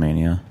 Next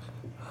WrestleMania,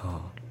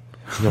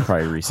 he'll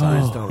probably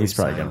resign. Don't He's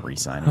probably resign. gonna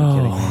resign. Are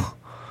you kidding me?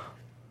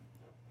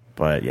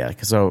 But yeah,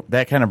 so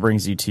that kind of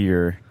brings you to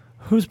your.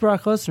 who's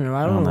Brock Lesnar?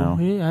 I don't know.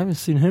 know. I haven't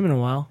seen him in a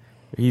while.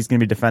 He's going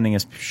to be defending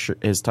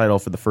his title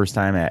for the first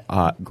time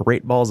at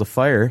Great Balls of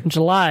Fire. In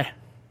July.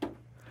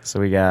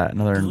 So we got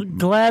another.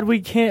 Glad we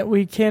can't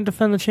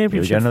defend the We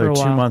championship got another for a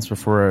 2 while. months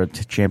before a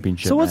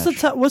championship. So what's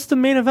match. what's the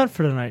main event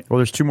for tonight? Well,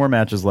 there's 2 more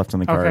matches left on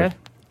the card. Okay.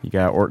 You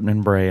got Orton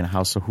and Bray and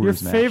House of Your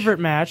Hooters match. favorite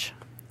match,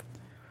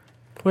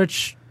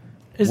 which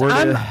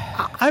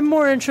I'm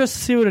more interested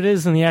to see what it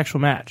is in the actual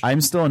match.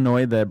 I'm still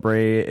annoyed that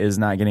Bray is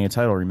not getting a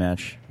title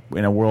rematch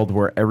in a world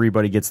where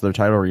everybody gets their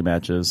title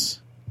rematches.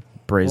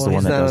 Bray's the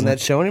one that doesn't. He's not on that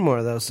show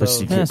anymore, though. So,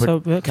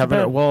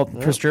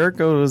 Chris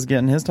Jericho is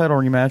getting his title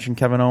rematch, and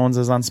Kevin Owens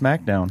is on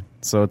SmackDown.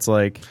 So it's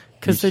like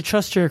because they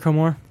trust Jericho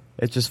more.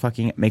 It just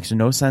fucking makes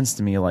no sense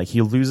to me. Like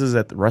he loses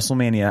at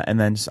WrestleMania, and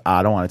then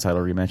I don't want a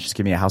title rematch. Just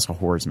give me a House of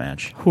Horrors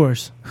match.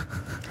 Horrors.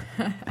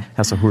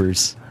 House of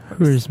Horrors.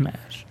 Horrors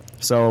match.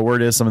 So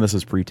word is some of this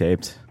is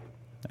pre-taped,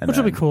 which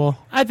will be cool.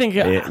 I think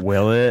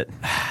will it.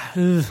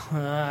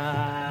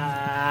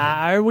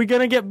 Are we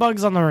gonna get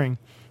bugs on the ring?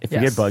 If we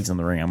get bugs on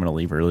the ring, I'm gonna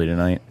leave early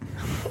tonight.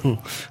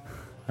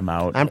 I'm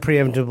out. I'm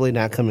preemptively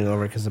not coming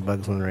over because of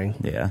bugs on the ring.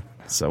 Yeah.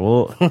 So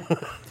we'll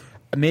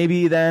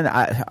maybe then.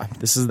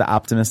 This is the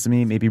optimist of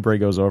me. Maybe Bray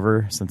goes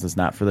over since it's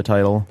not for the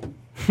title.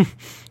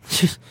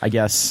 I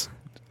guess.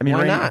 I mean,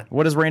 why not?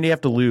 What does Randy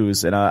have to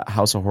lose in a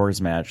House of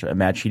Horrors match? A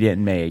match he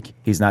didn't make.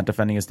 He's not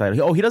defending his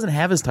title. Oh, he doesn't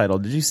have his title.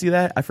 Did you see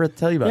that? I forgot to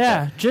tell you about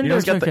that. Yeah,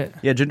 Jinder took it.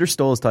 Yeah, Jinder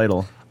stole his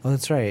title. Oh,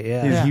 that's right.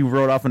 Yeah. He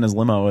rode off in his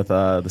limo with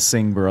the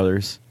Singh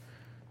brothers.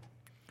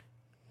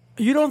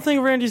 You don't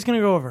think Randy's going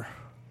to go over?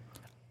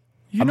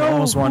 I'm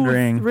almost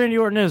wondering. Randy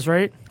Orton is,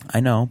 right? I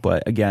know,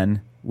 but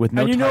again, with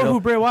no and you title, know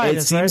who Bray Wyatt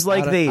is, seems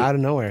right? like out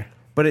of nowhere.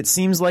 But it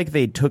seems like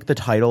they took the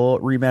title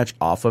rematch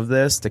off of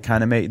this to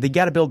kind of make. They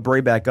got to build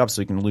Bray back up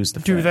so he can lose to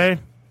Finn. Do they?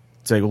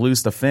 To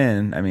lose to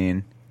Finn, I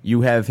mean,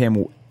 you have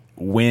him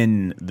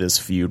win this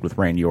feud with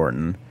Randy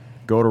Orton,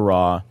 go to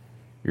Raw.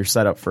 You're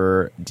set up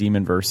for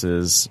Demon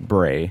versus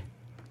Bray.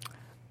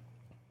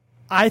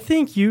 I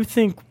think you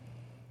think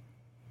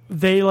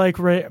they like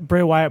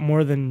Bray Wyatt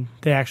more than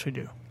they actually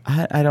do.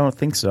 I don't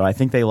think so. I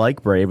think they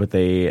like Bray, but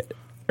they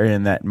are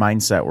in that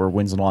mindset where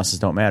wins and losses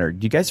don't matter.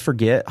 Do you guys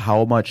forget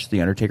how much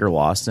The Undertaker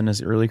lost in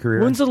his early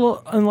career? Wins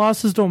and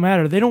losses don't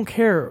matter. They don't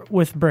care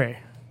with Bray.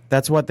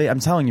 That's what I'm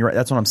telling you.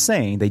 That's what I'm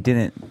saying. They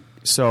didn't.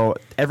 So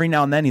every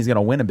now and then he's going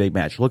to win a big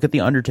match. Look at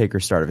The Undertaker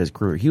start of his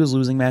career. He was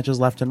losing matches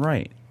left and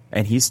right.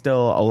 And he's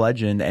still a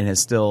legend and is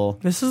still.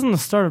 This isn't the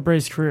start of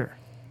Bray's career.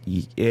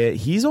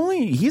 He's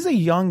a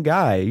young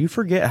guy. You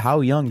forget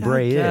how young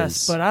Bray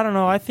is. But I don't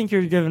know. I think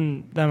you're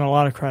giving them a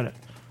lot of credit.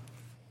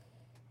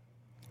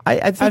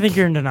 I think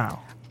you're in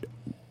denial.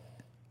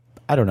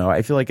 I don't know.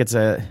 I feel like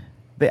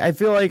I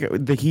feel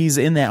like he's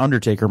in that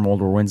Undertaker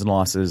mold where wins and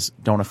losses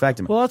don't affect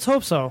him. Well, let's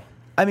hope so.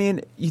 I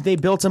mean, they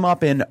built him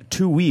up in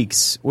 2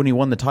 weeks when he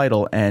won the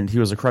title, and he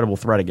was a credible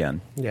threat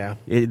again. Yeah.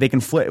 They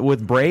can flip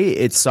with Bray.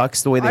 It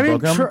sucks the way they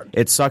book him.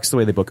 It sucks the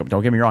way they book him.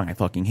 Don't get me wrong. I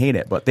fucking hate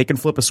it. But they can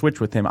flip a switch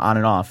with him on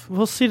and off.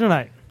 We'll see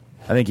tonight.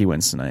 I think he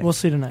wins tonight. We'll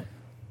see tonight.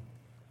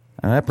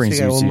 And that brings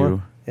you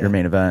to your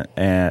main event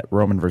at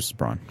Roman versus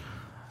Braun,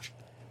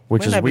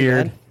 which is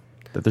weird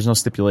that there's no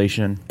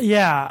stipulation.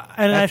 Yeah.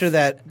 And after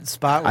that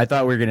spot, I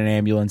thought we were getting an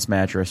ambulance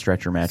match or a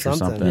stretcher match or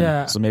something.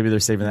 Yeah. So maybe they're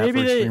saving that for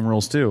Extreme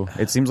Rules too.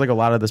 It seems like a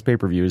lot of this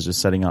pay-per-view is just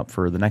setting up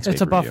for the next pay-per-view.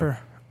 It's a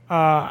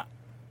buffer.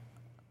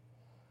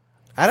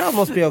 I'd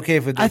almost be okay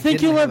if it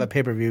didn't have a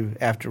pay-per-view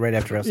right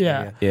after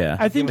WrestleMania. Yeah.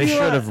 I think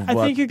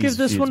you give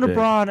this one to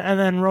Braun, and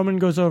then Roman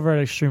goes over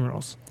at Extreme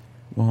Rules.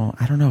 Well,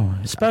 I don't know.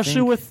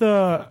 Especially with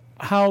the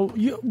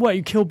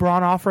you kill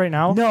Braun off right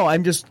now? No,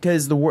 I'm just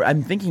because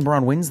I'm thinking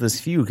Braun wins this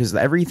feud because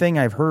everything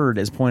I've heard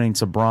is pointing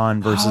to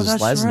Braun versus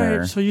Lesnar.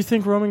 Right. So you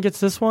think Roman gets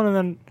this one, and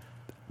then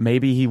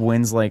maybe he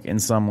wins in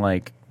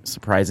some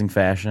surprising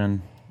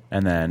fashion,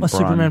 and then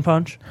Superman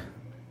punch.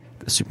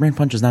 The Superman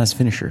punch is not his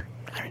finisher.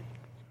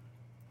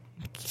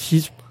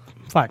 He's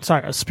fine.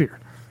 Sorry, a spear.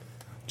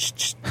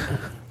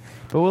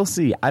 But we'll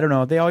see. I don't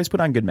know. They always put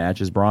on good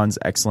matches. Braun's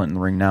excellent in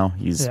the ring now.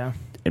 He's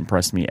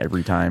impressed me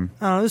every time.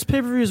 This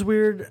pay-per-view is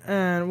weird,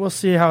 and we'll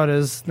see how it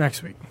is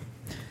next week.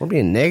 We'll be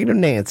in Negative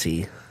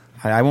Nancy.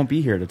 I won't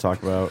be here to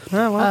talk about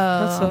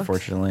that's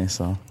unfortunately.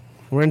 So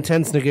we're in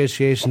tense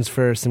negotiations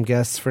for some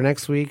guests for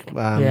next week. Don't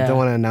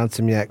want to announce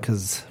them yet,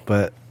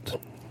 but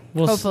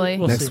hopefully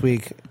next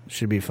week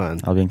should be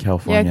fun. I'll be in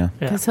California.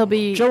 Because he'll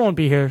be. Joe won't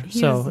be here,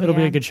 so it'll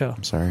be a good show.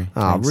 I'm sorry.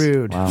 Oh,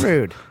 rude.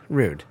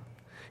 Rude.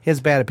 He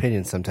has bad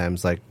opinions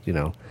sometimes,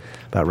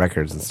 about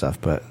records and stuff,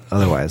 but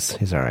otherwise,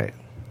 he's all right.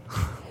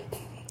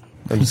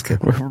 I'm just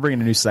kidding. We're bringing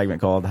a new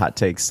segment called Hot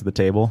Takes to the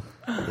Table.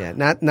 Yeah,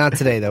 not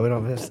today, though. We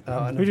don't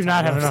have we do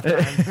not have enough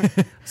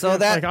time. So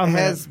that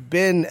has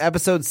been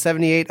episode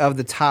 78 of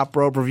the Top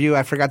Rope Review.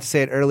 I forgot to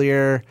say it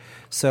earlier,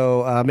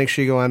 so make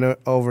sure you go on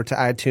over to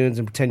iTunes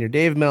and pretend you're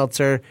Dave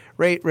Meltzer.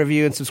 Rate,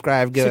 review, and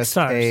subscribe. Give us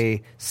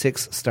a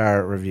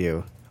 6-star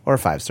review. Or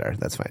 5-star.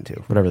 That's fine,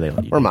 too. Whatever they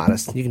let you We're do.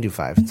 modest. You can do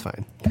 5. It's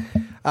fine.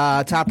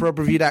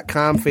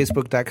 TopRopeReview.com,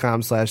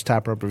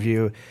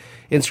 Facebook.com/TopRopeReview,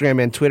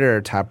 Instagram and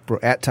Twitter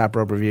at Top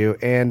Rope Review.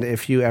 And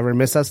if you ever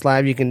miss us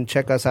live, you can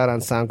check us out on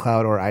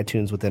SoundCloud or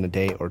iTunes within a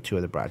day or two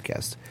of the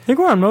broadcast. I think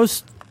we're on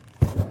most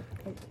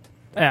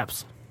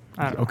apps.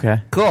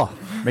 Okay. Cool.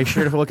 Make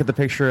sure to look at the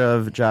picture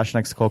of Josh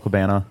next to Cole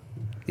Cabana.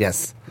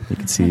 Yes. You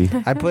can see.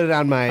 I put it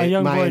on my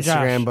Instagram,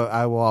 Josh. but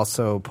I will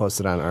also post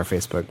it on our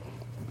Facebook.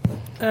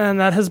 And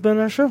that has been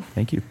our show.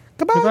 Thank you.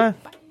 Goodbye. Goodbye.